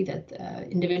 structurally that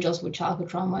individuals with childhood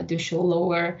trauma do show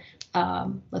lower,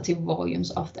 let's say,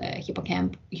 volumes of the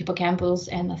hippocampus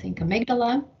and I think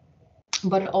amygdala,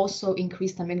 but also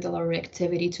increased amygdala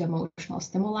reactivity to emotional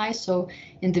stimuli. So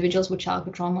individuals with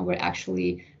childhood trauma were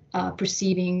actually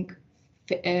perceiving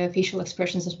facial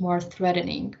expressions as more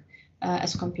threatening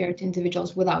as compared to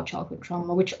individuals without childhood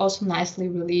trauma, which also nicely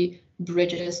really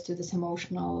bridges to this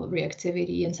emotional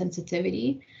reactivity and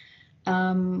sensitivity.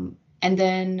 And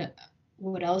then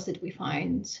what else did we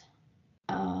find?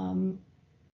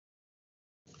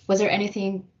 Was there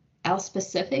anything else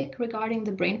specific regarding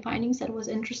the brain findings that was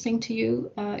interesting to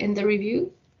you in the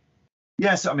review?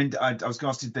 Yes, I mean, I was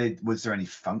going to ask, was there any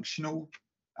functional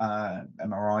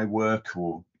MRI work,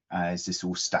 or is this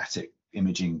all static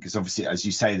imaging? Because obviously, as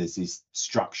you say, there's these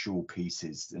structural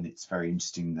pieces, and it's very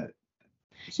interesting that,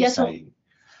 as you say.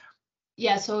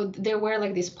 Yeah, so there were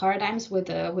like these paradigms with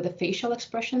the facial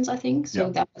expressions, I think. So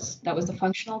that was the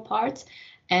functional part,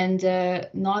 and there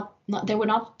were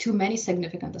not too many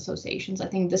significant associations. I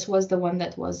think this was the one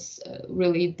that was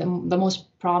really the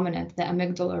most prominent, the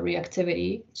amygdala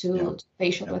reactivity to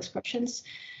facial expressions,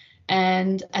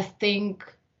 and I think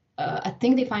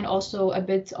they find also a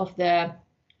bit of the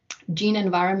gene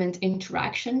environment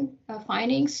interaction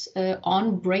findings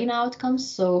on brain outcomes.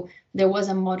 So there was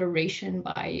a moderation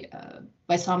by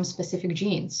some specific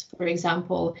genes. For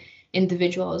example,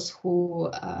 individuals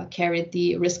who carried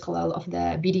the risk allele of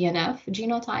the BDNF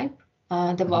genotype,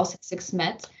 the Val6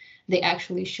 MET, they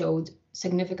actually showed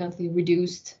significantly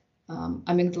reduced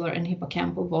amygdala and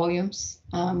hippocampal volumes,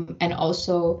 and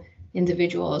also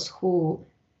individuals who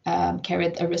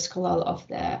carried a risk allele of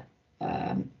the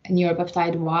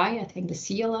neuropeptide Y, I think the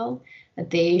CLL, that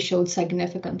they showed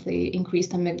significantly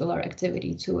increased amygdala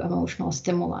activity to emotional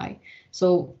stimuli.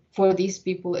 So for these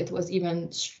people, it was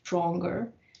even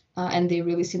stronger, and they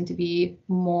really seem to be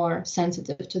more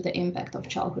sensitive to the impact of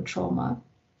childhood trauma.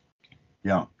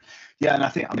 Yeah, and I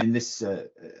think, I mean, this,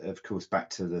 of course,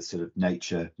 back to the sort of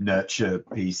nature-nurture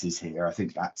pieces here, I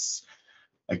think that's,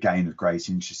 again, of great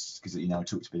interest, because, I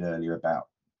talked a bit earlier about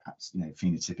perhaps,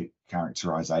 phenotypic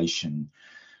characterization,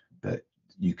 but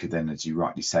you could then, as you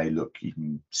rightly say, look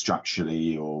even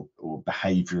structurally or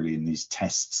behaviorally in these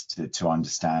tests to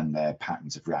understand their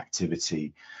patterns of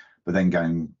reactivity. But then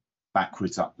going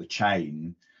backwards up the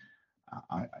chain,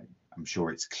 I'm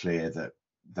sure it's clear that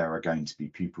there are going to be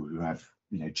people who have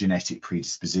genetic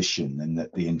predisposition, and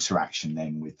that the interaction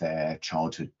then with their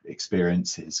childhood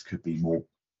experiences could be more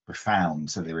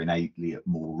profound, so they're innately at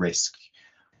more risk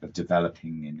of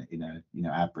developing in a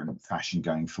aberrant fashion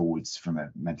going forwards from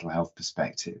a mental health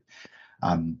perspective.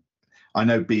 I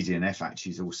know BDNF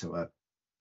actually is also a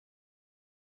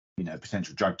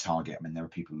potential drug target. I mean, there are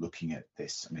people looking at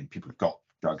this. I mean, people have got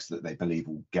drugs that they believe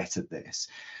will get at this,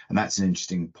 and that's an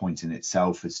interesting point in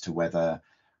itself as to whether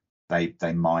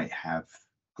they might have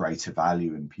greater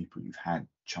value in people who've had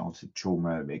childhood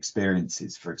trauma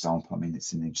experiences, for example. I mean,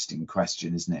 it's an interesting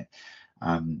question, isn't it?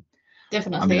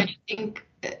 Definitely. And I think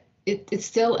it's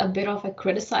still a bit of a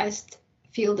criticized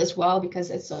field as well,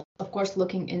 because it's, of course,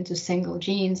 looking into single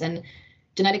genes, and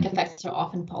genetic effects are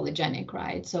often polygenic,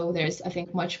 right? So there's, I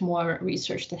think, much more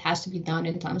research that has to be done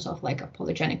in terms of like a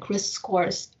polygenic risk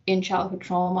scores in childhood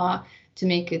trauma to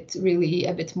make it really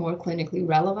a bit more clinically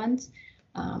relevant,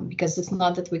 because it's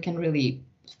not that we can really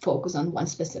focus on one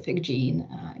specific gene.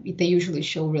 They usually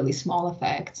show really small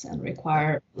effects and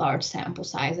require large sample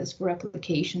sizes for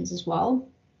replications as well.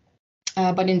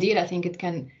 But indeed, I think it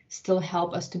can still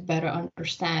help us to better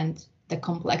understand the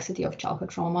complexity of childhood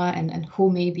trauma and who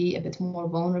may be a bit more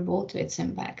vulnerable to its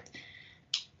impact.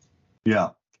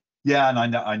 Yeah,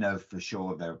 and I know for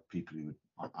sure there are people who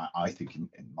I think, in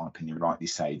my opinion, rightly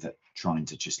say that trying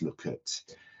to just look at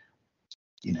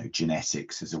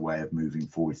genetics as a way of moving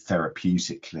forward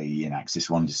therapeutically in axis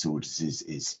 1 disorders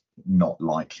is not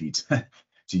likely to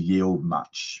yield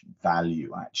much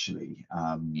value, actually.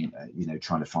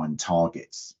 Trying to find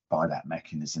targets by that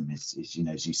mechanism is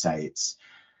as you say, it's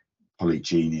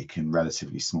polygenic and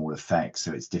relatively small effects,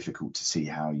 so it's difficult to see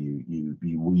how you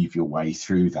weave your way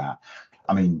through that.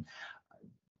 I mean,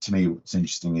 to me, what's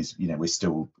interesting is we're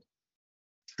still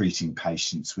treating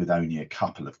patients with only a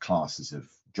couple of classes of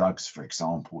drugs, for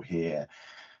example, here,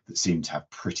 that seem to have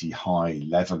pretty high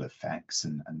level effects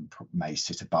and may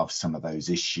sit above some of those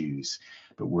issues,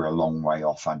 but we're a long way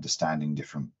off understanding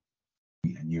different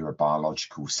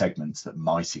neurobiological segments that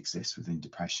might exist within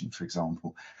depression, for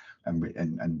example, and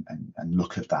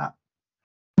look at that.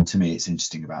 And to me, it's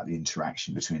interesting about the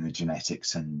interaction between the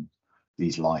genetics and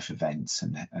these life events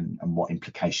and what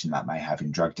implication that may have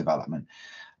in drug development.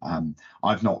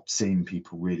 I've not seen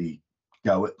people really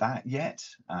go at that yet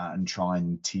and try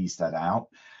and tease that out.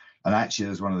 And actually,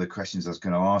 there's one of the questions I was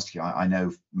going to ask you. I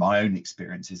know my own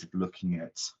experiences of looking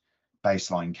at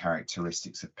baseline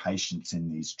characteristics of patients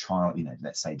in these trials,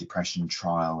 let's say depression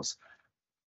trials.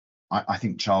 I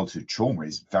think childhood trauma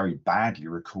is very badly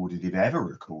recorded, if ever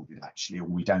recorded, actually, or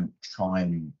we don't try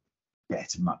and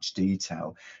get much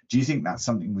detail. Do you think that's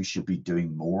something we should be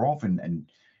doing more of and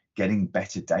getting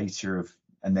better data of,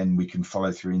 and then we can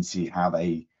follow through and see how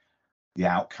the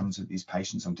outcomes of these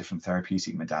patients on different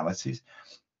therapeutic modalities?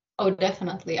 Oh,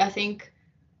 definitely. I think,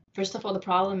 first of all, the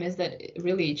problem is that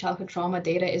really childhood trauma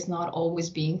data is not always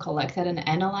being collected and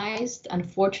analyzed,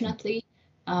 unfortunately.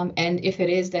 And if it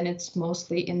is, then it's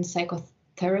mostly in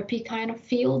psychotherapy kind of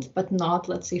field, but not,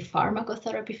 let's say,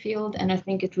 pharmacotherapy field. And I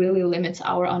think it really limits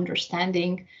our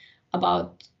understanding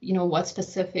about, what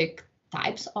specific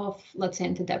types of, let's say,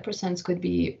 antidepressants could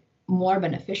be more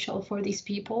beneficial for these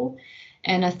people.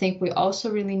 And I think we also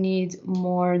really need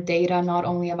more data, not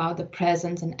only about the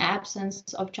presence and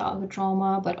absence of childhood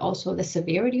trauma, but also the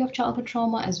severity of childhood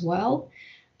trauma as well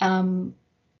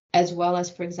as,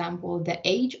 for example, the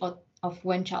age of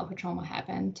when childhood trauma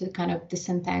happened, to kind of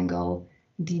disentangle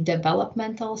the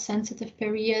developmental sensitive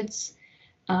periods.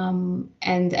 And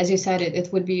as you said,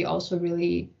 it would be also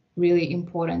really, really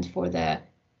important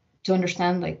to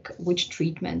understand like which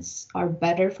treatments are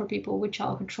better for people with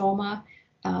childhood trauma,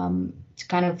 to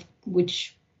kind of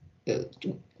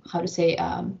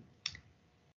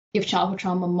if childhood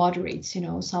trauma moderates,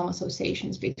 some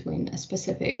associations between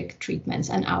specific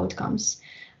treatments and outcomes.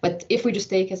 But if we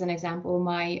just take as an example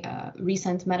my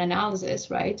recent meta-analysis,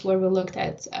 right, where we looked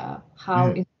at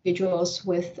how individuals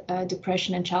with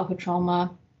depression and childhood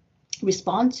trauma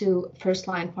respond to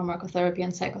first-line pharmacotherapy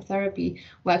and psychotherapy,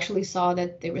 we actually saw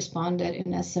that they responded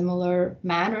in a similar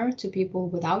manner to people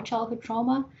without childhood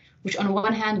trauma, which on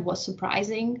one hand was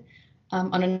surprising.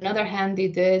 On another hand, they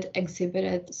did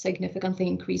exhibit significantly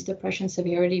increased depression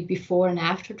severity before and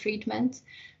after treatment.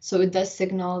 So it does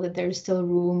signal that there's still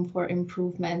room for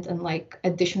improvement and like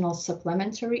additional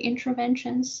supplementary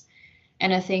interventions.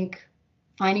 And I think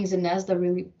findings in NESDA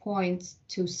really point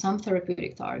to some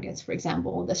therapeutic targets, for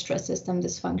example, the stress system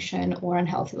dysfunction or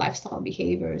unhealthy lifestyle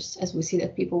behaviors, as we see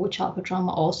that people with childhood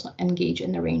trauma also engage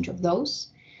in a range of those.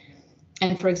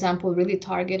 And for example, really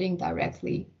targeting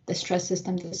directly the stress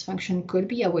system dysfunction could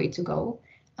be a way to go.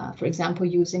 For example,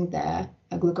 using the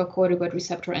glucocorticoid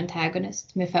receptor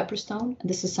antagonist, mifepristone.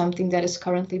 This is something that is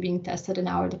currently being tested in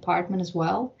our department as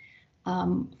well.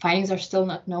 Findings are still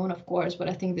not known, of course, but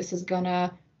I think this is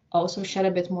gonna also shed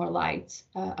a bit more light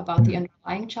about the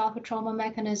underlying childhood trauma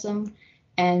mechanism,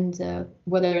 and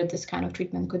whether this kind of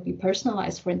treatment could be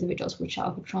personalized for individuals with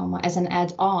childhood trauma as an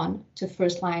add-on to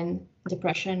first-line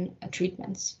depression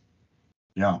treatments.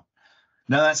 Yeah,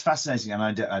 no, that's fascinating,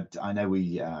 and I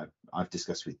know I've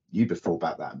discussed with you before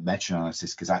about that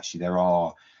meta-analysis, because actually there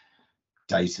are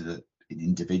data that in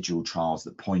individual trials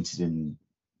that pointed in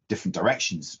different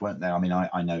directions, weren't there? I mean,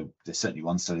 I know there's certainly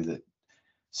one study that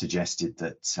suggested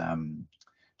that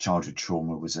childhood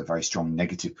trauma was a very strong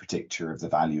negative predictor of the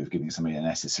value of giving somebody an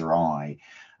SSRI.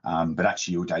 But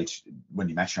actually, your data, when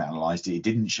you meta-analysed it, it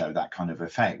didn't show that kind of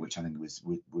effect, which I think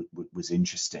was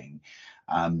interesting.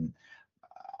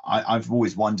 I've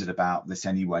always wondered about this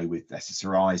anyway with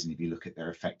SSRIs, and if you look at their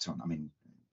effect on, I mean,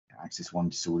 Axis 1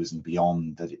 disorders and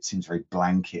beyond, that it seems very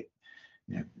blanket,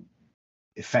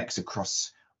 effects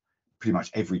across pretty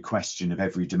much every question of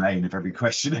every domain of every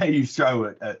questionnaire you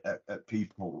throw at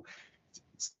people.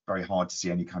 It's very hard to see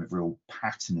any kind of real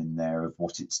pattern in there of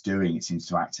what it's doing. It seems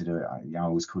to act at I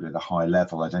always call it a high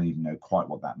level. I don't even know quite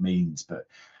what that means, but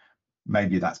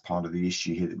maybe that's part of the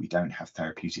issue here, that we don't have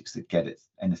therapeutics that get at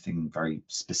anything very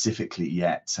specifically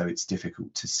yet. So it's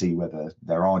difficult to see whether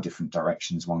there are different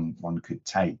directions one could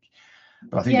take.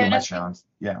 But I think you're mentioning,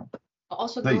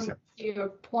 also please. Going to your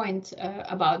point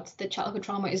about the childhood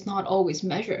trauma is not always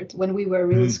measured. When we were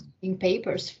really screening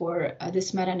papers for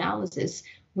this meta-analysis,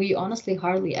 we honestly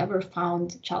hardly ever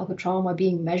found childhood trauma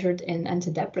being measured in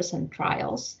antidepressant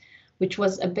trials, which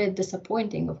was a bit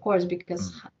disappointing, of course,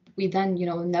 because we then,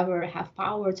 never have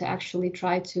power to actually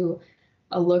try to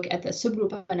look at the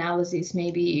subgroup analyses.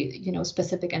 Maybe,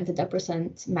 specific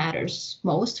antidepressant matters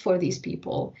most for these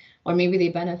people, or maybe they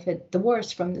benefit the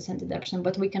worst from this antidepressant,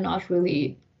 but we cannot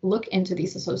really look into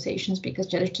these associations because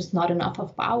there's just not enough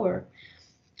of power.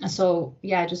 So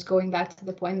just going back to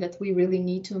the point that we really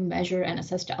need to measure and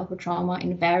assess childhood trauma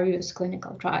in various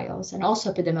clinical trials and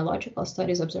also epidemiological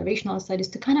studies, observational studies,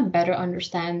 to kind of better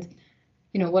understand,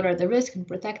 what are the risk and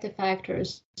protective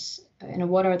factors, and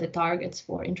what are the targets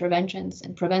for interventions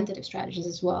and preventative strategies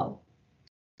as well.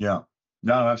 Yeah,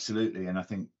 no, absolutely. And I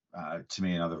think to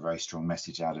me, another very strong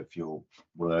message out of your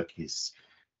work is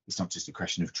it's not just a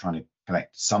question of trying to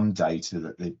collect some data,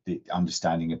 that the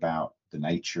understanding about the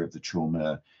nature of the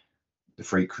trauma, the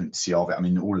frequency of it. I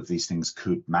mean, all of these things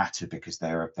could matter because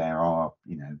there are,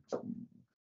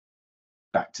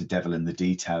 back to devil in the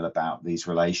detail about these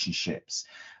relationships,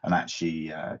 and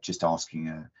actually just asking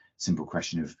a simple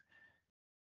question of,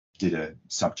 did a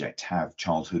subject have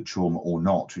childhood trauma or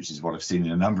not, which is what I've seen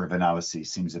in a number of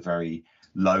analyses, seems a very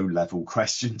low level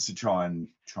question to try and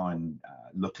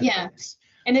look at this.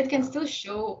 And it can still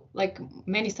show, like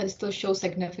many studies still show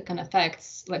significant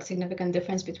effects, like significant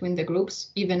difference between the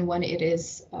groups, even when it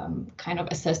is kind of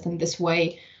assessed in this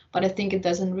way. But I think it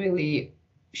doesn't really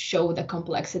show the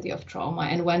complexity of trauma.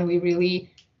 And when we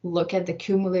really look at the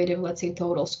cumulative, let's say,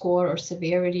 total score or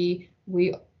severity,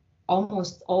 we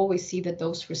almost always see the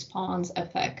dose response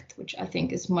effect, which I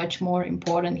think is much more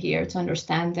important here to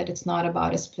understand that it's not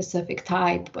about a specific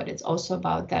type, but it's also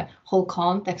about the whole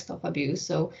context of abuse.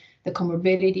 So the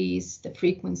comorbidities, the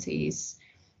frequencies,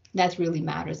 that really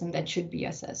matters, and that should be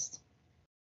assessed.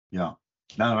 Yeah,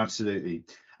 no, absolutely.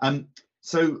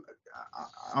 So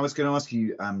I was going to ask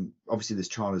you, obviously this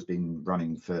trial has been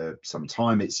running for some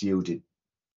time. It's yielded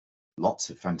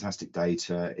lots of fantastic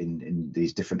data in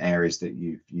these different areas that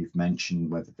you've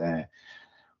mentioned, whether they're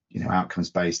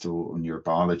outcomes based or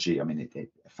neurobiology. I mean,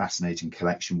 a fascinating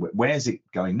collection. Where's it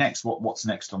going next? What's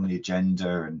next on the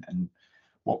agenda, and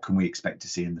what can we expect to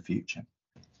see in the future?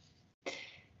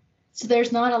 So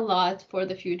there's not a lot for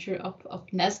the future of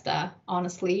NESDA,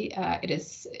 honestly. It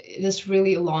is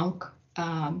really a long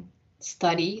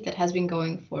study that has been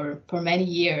going for many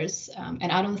years.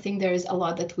 And I don't think there is a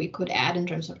lot that we could add in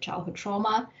terms of childhood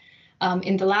trauma.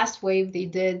 In the last wave, they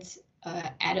did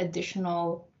add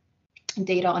additional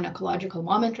data on ecological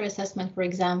momentary assessment, for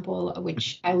example,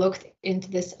 which I looked into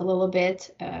this a little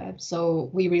bit. So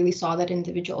we really saw that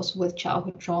individuals with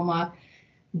childhood trauma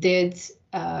did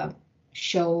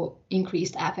show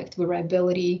increased affect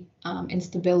variability,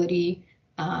 instability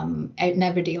in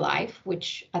everyday life,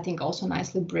 which I think also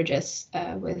nicely bridges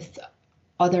with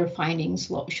other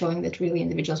findings showing that really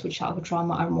individuals with childhood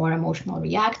trauma are more emotionally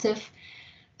reactive.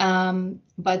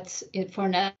 But for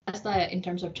NESDA, in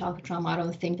terms of childhood trauma, I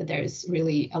don't think that there is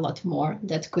really a lot more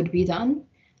that could be done.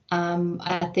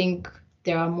 I think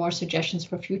there are more suggestions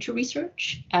for future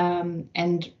research.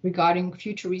 And regarding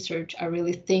future research, I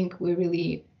really think we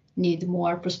really need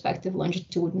more prospective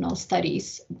longitudinal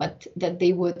studies, but that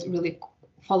they would really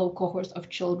follow cohorts of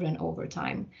children over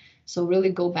time. So really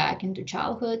go back into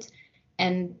childhood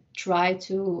and try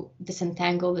to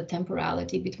disentangle the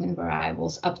temporality between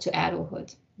variables up to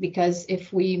adulthood. Because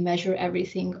if we measure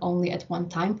everything only at one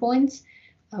time point,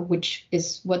 which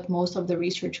is what most of the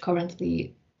research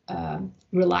currently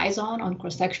relies on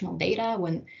cross-sectional data,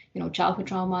 when childhood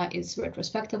trauma is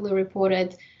retrospectively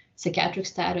reported, psychiatric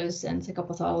status and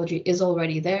psychopathology is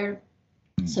already there,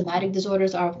 somatic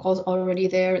disorders are of course already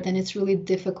there, then it's really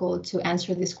difficult to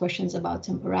answer these questions about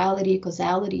temporality,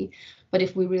 causality. But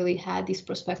if we really had these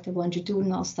prospective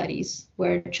longitudinal studies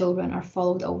where children are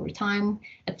followed over time,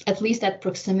 at least that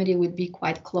proximity would be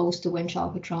quite close to when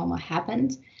childhood trauma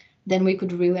happened, then we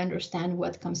could really understand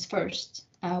what comes first,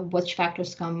 which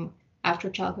factors come after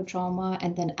childhood trauma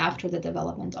and then after the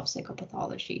development of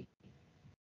psychopathology.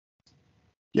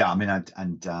 Yeah, I mean,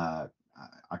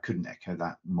 I couldn't echo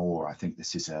that more. I think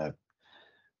this is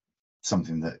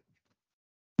something that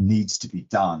needs to be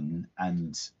done,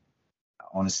 and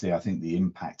honestly, I think the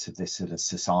impact of this at a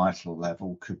societal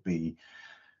level could be,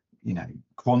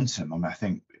 quantum. I mean, I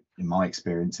think in my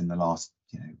experience in the last,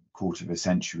 quarter of a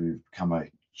century, we've come a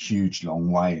huge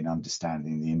long way in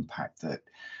understanding the impact that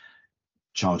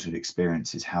childhood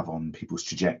experiences have on people's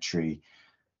trajectory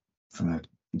from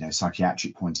a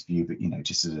psychiatric point of view, but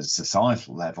just at a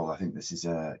societal level, I think this is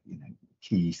a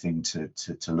key thing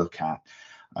to look at.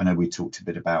 I know we talked a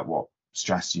bit about what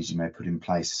strategies you may put in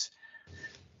place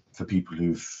for people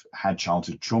who've had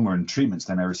childhood trauma and treatments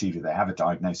they may receive if they have a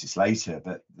diagnosis later,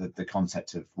 but the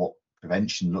concept of what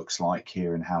prevention looks like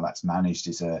here and how that's managed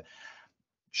is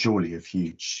surely of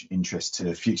huge interest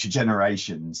to future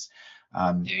generations.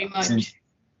 Very much.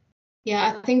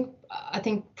 Yeah, I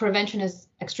think prevention is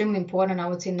extremely important. I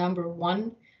would say number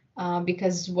one,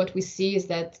 because what we see is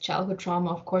that childhood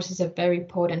trauma, of course, is a very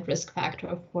potent risk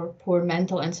factor for poor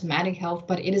mental and somatic health,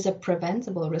 but it is a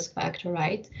preventable risk factor,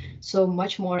 right? So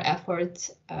much more effort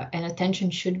and attention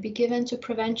should be given to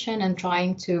prevention and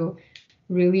trying to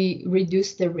really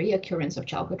reduce the reoccurrence of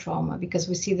childhood trauma, because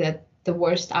we see that the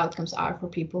worst outcomes are for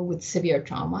people with severe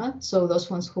trauma. So those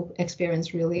ones who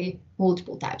experience really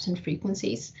multiple types and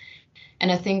frequencies.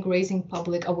 And I think raising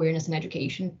public awareness and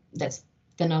education, that's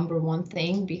the number one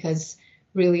thing, because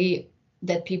really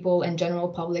that people and general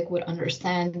public would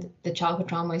understand that childhood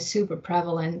trauma is super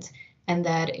prevalent and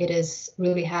that it is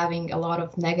really having a lot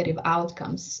of negative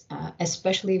outcomes,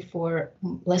 especially for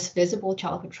less visible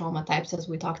childhood trauma types, as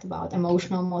we talked about,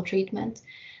 emotional maltreatment.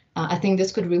 I think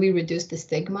this could really reduce the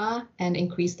stigma and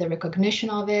increase the recognition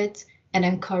of it and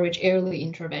encourage early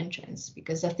interventions,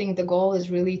 because I think the goal is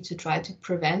really to try to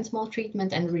prevent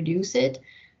maltreatment and reduce it.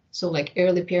 So like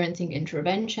early parenting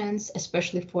interventions,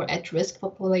 especially for at-risk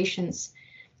populations.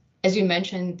 As you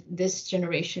mentioned, this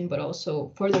generation, but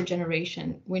also further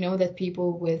generation, we know that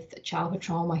people with childhood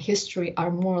trauma history are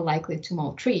more likely to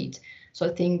maltreat. So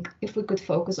I think if we could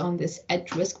focus on this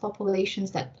at-risk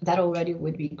populations, that already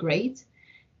would be great.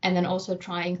 And then also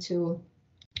trying to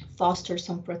foster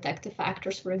some protective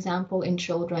factors, for example, in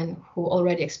children who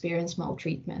already experience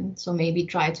maltreatment. So maybe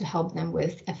try to help them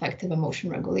with effective emotion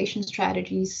regulation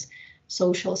strategies,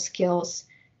 social skills,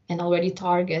 and already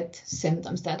target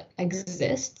symptoms that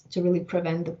exist to really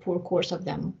prevent the poor course of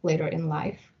them later in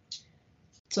life.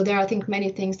 So there are, I think, many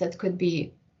things that could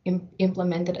be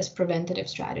implemented as preventative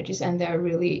strategies, and they're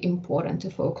really important to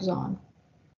focus on.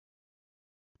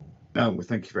 No, well,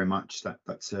 thank you very much.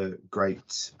 That's a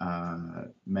great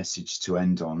message to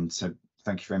end on. So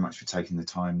thank you very much for taking the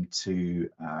time to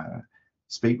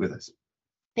speak with us.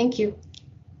 Thank you.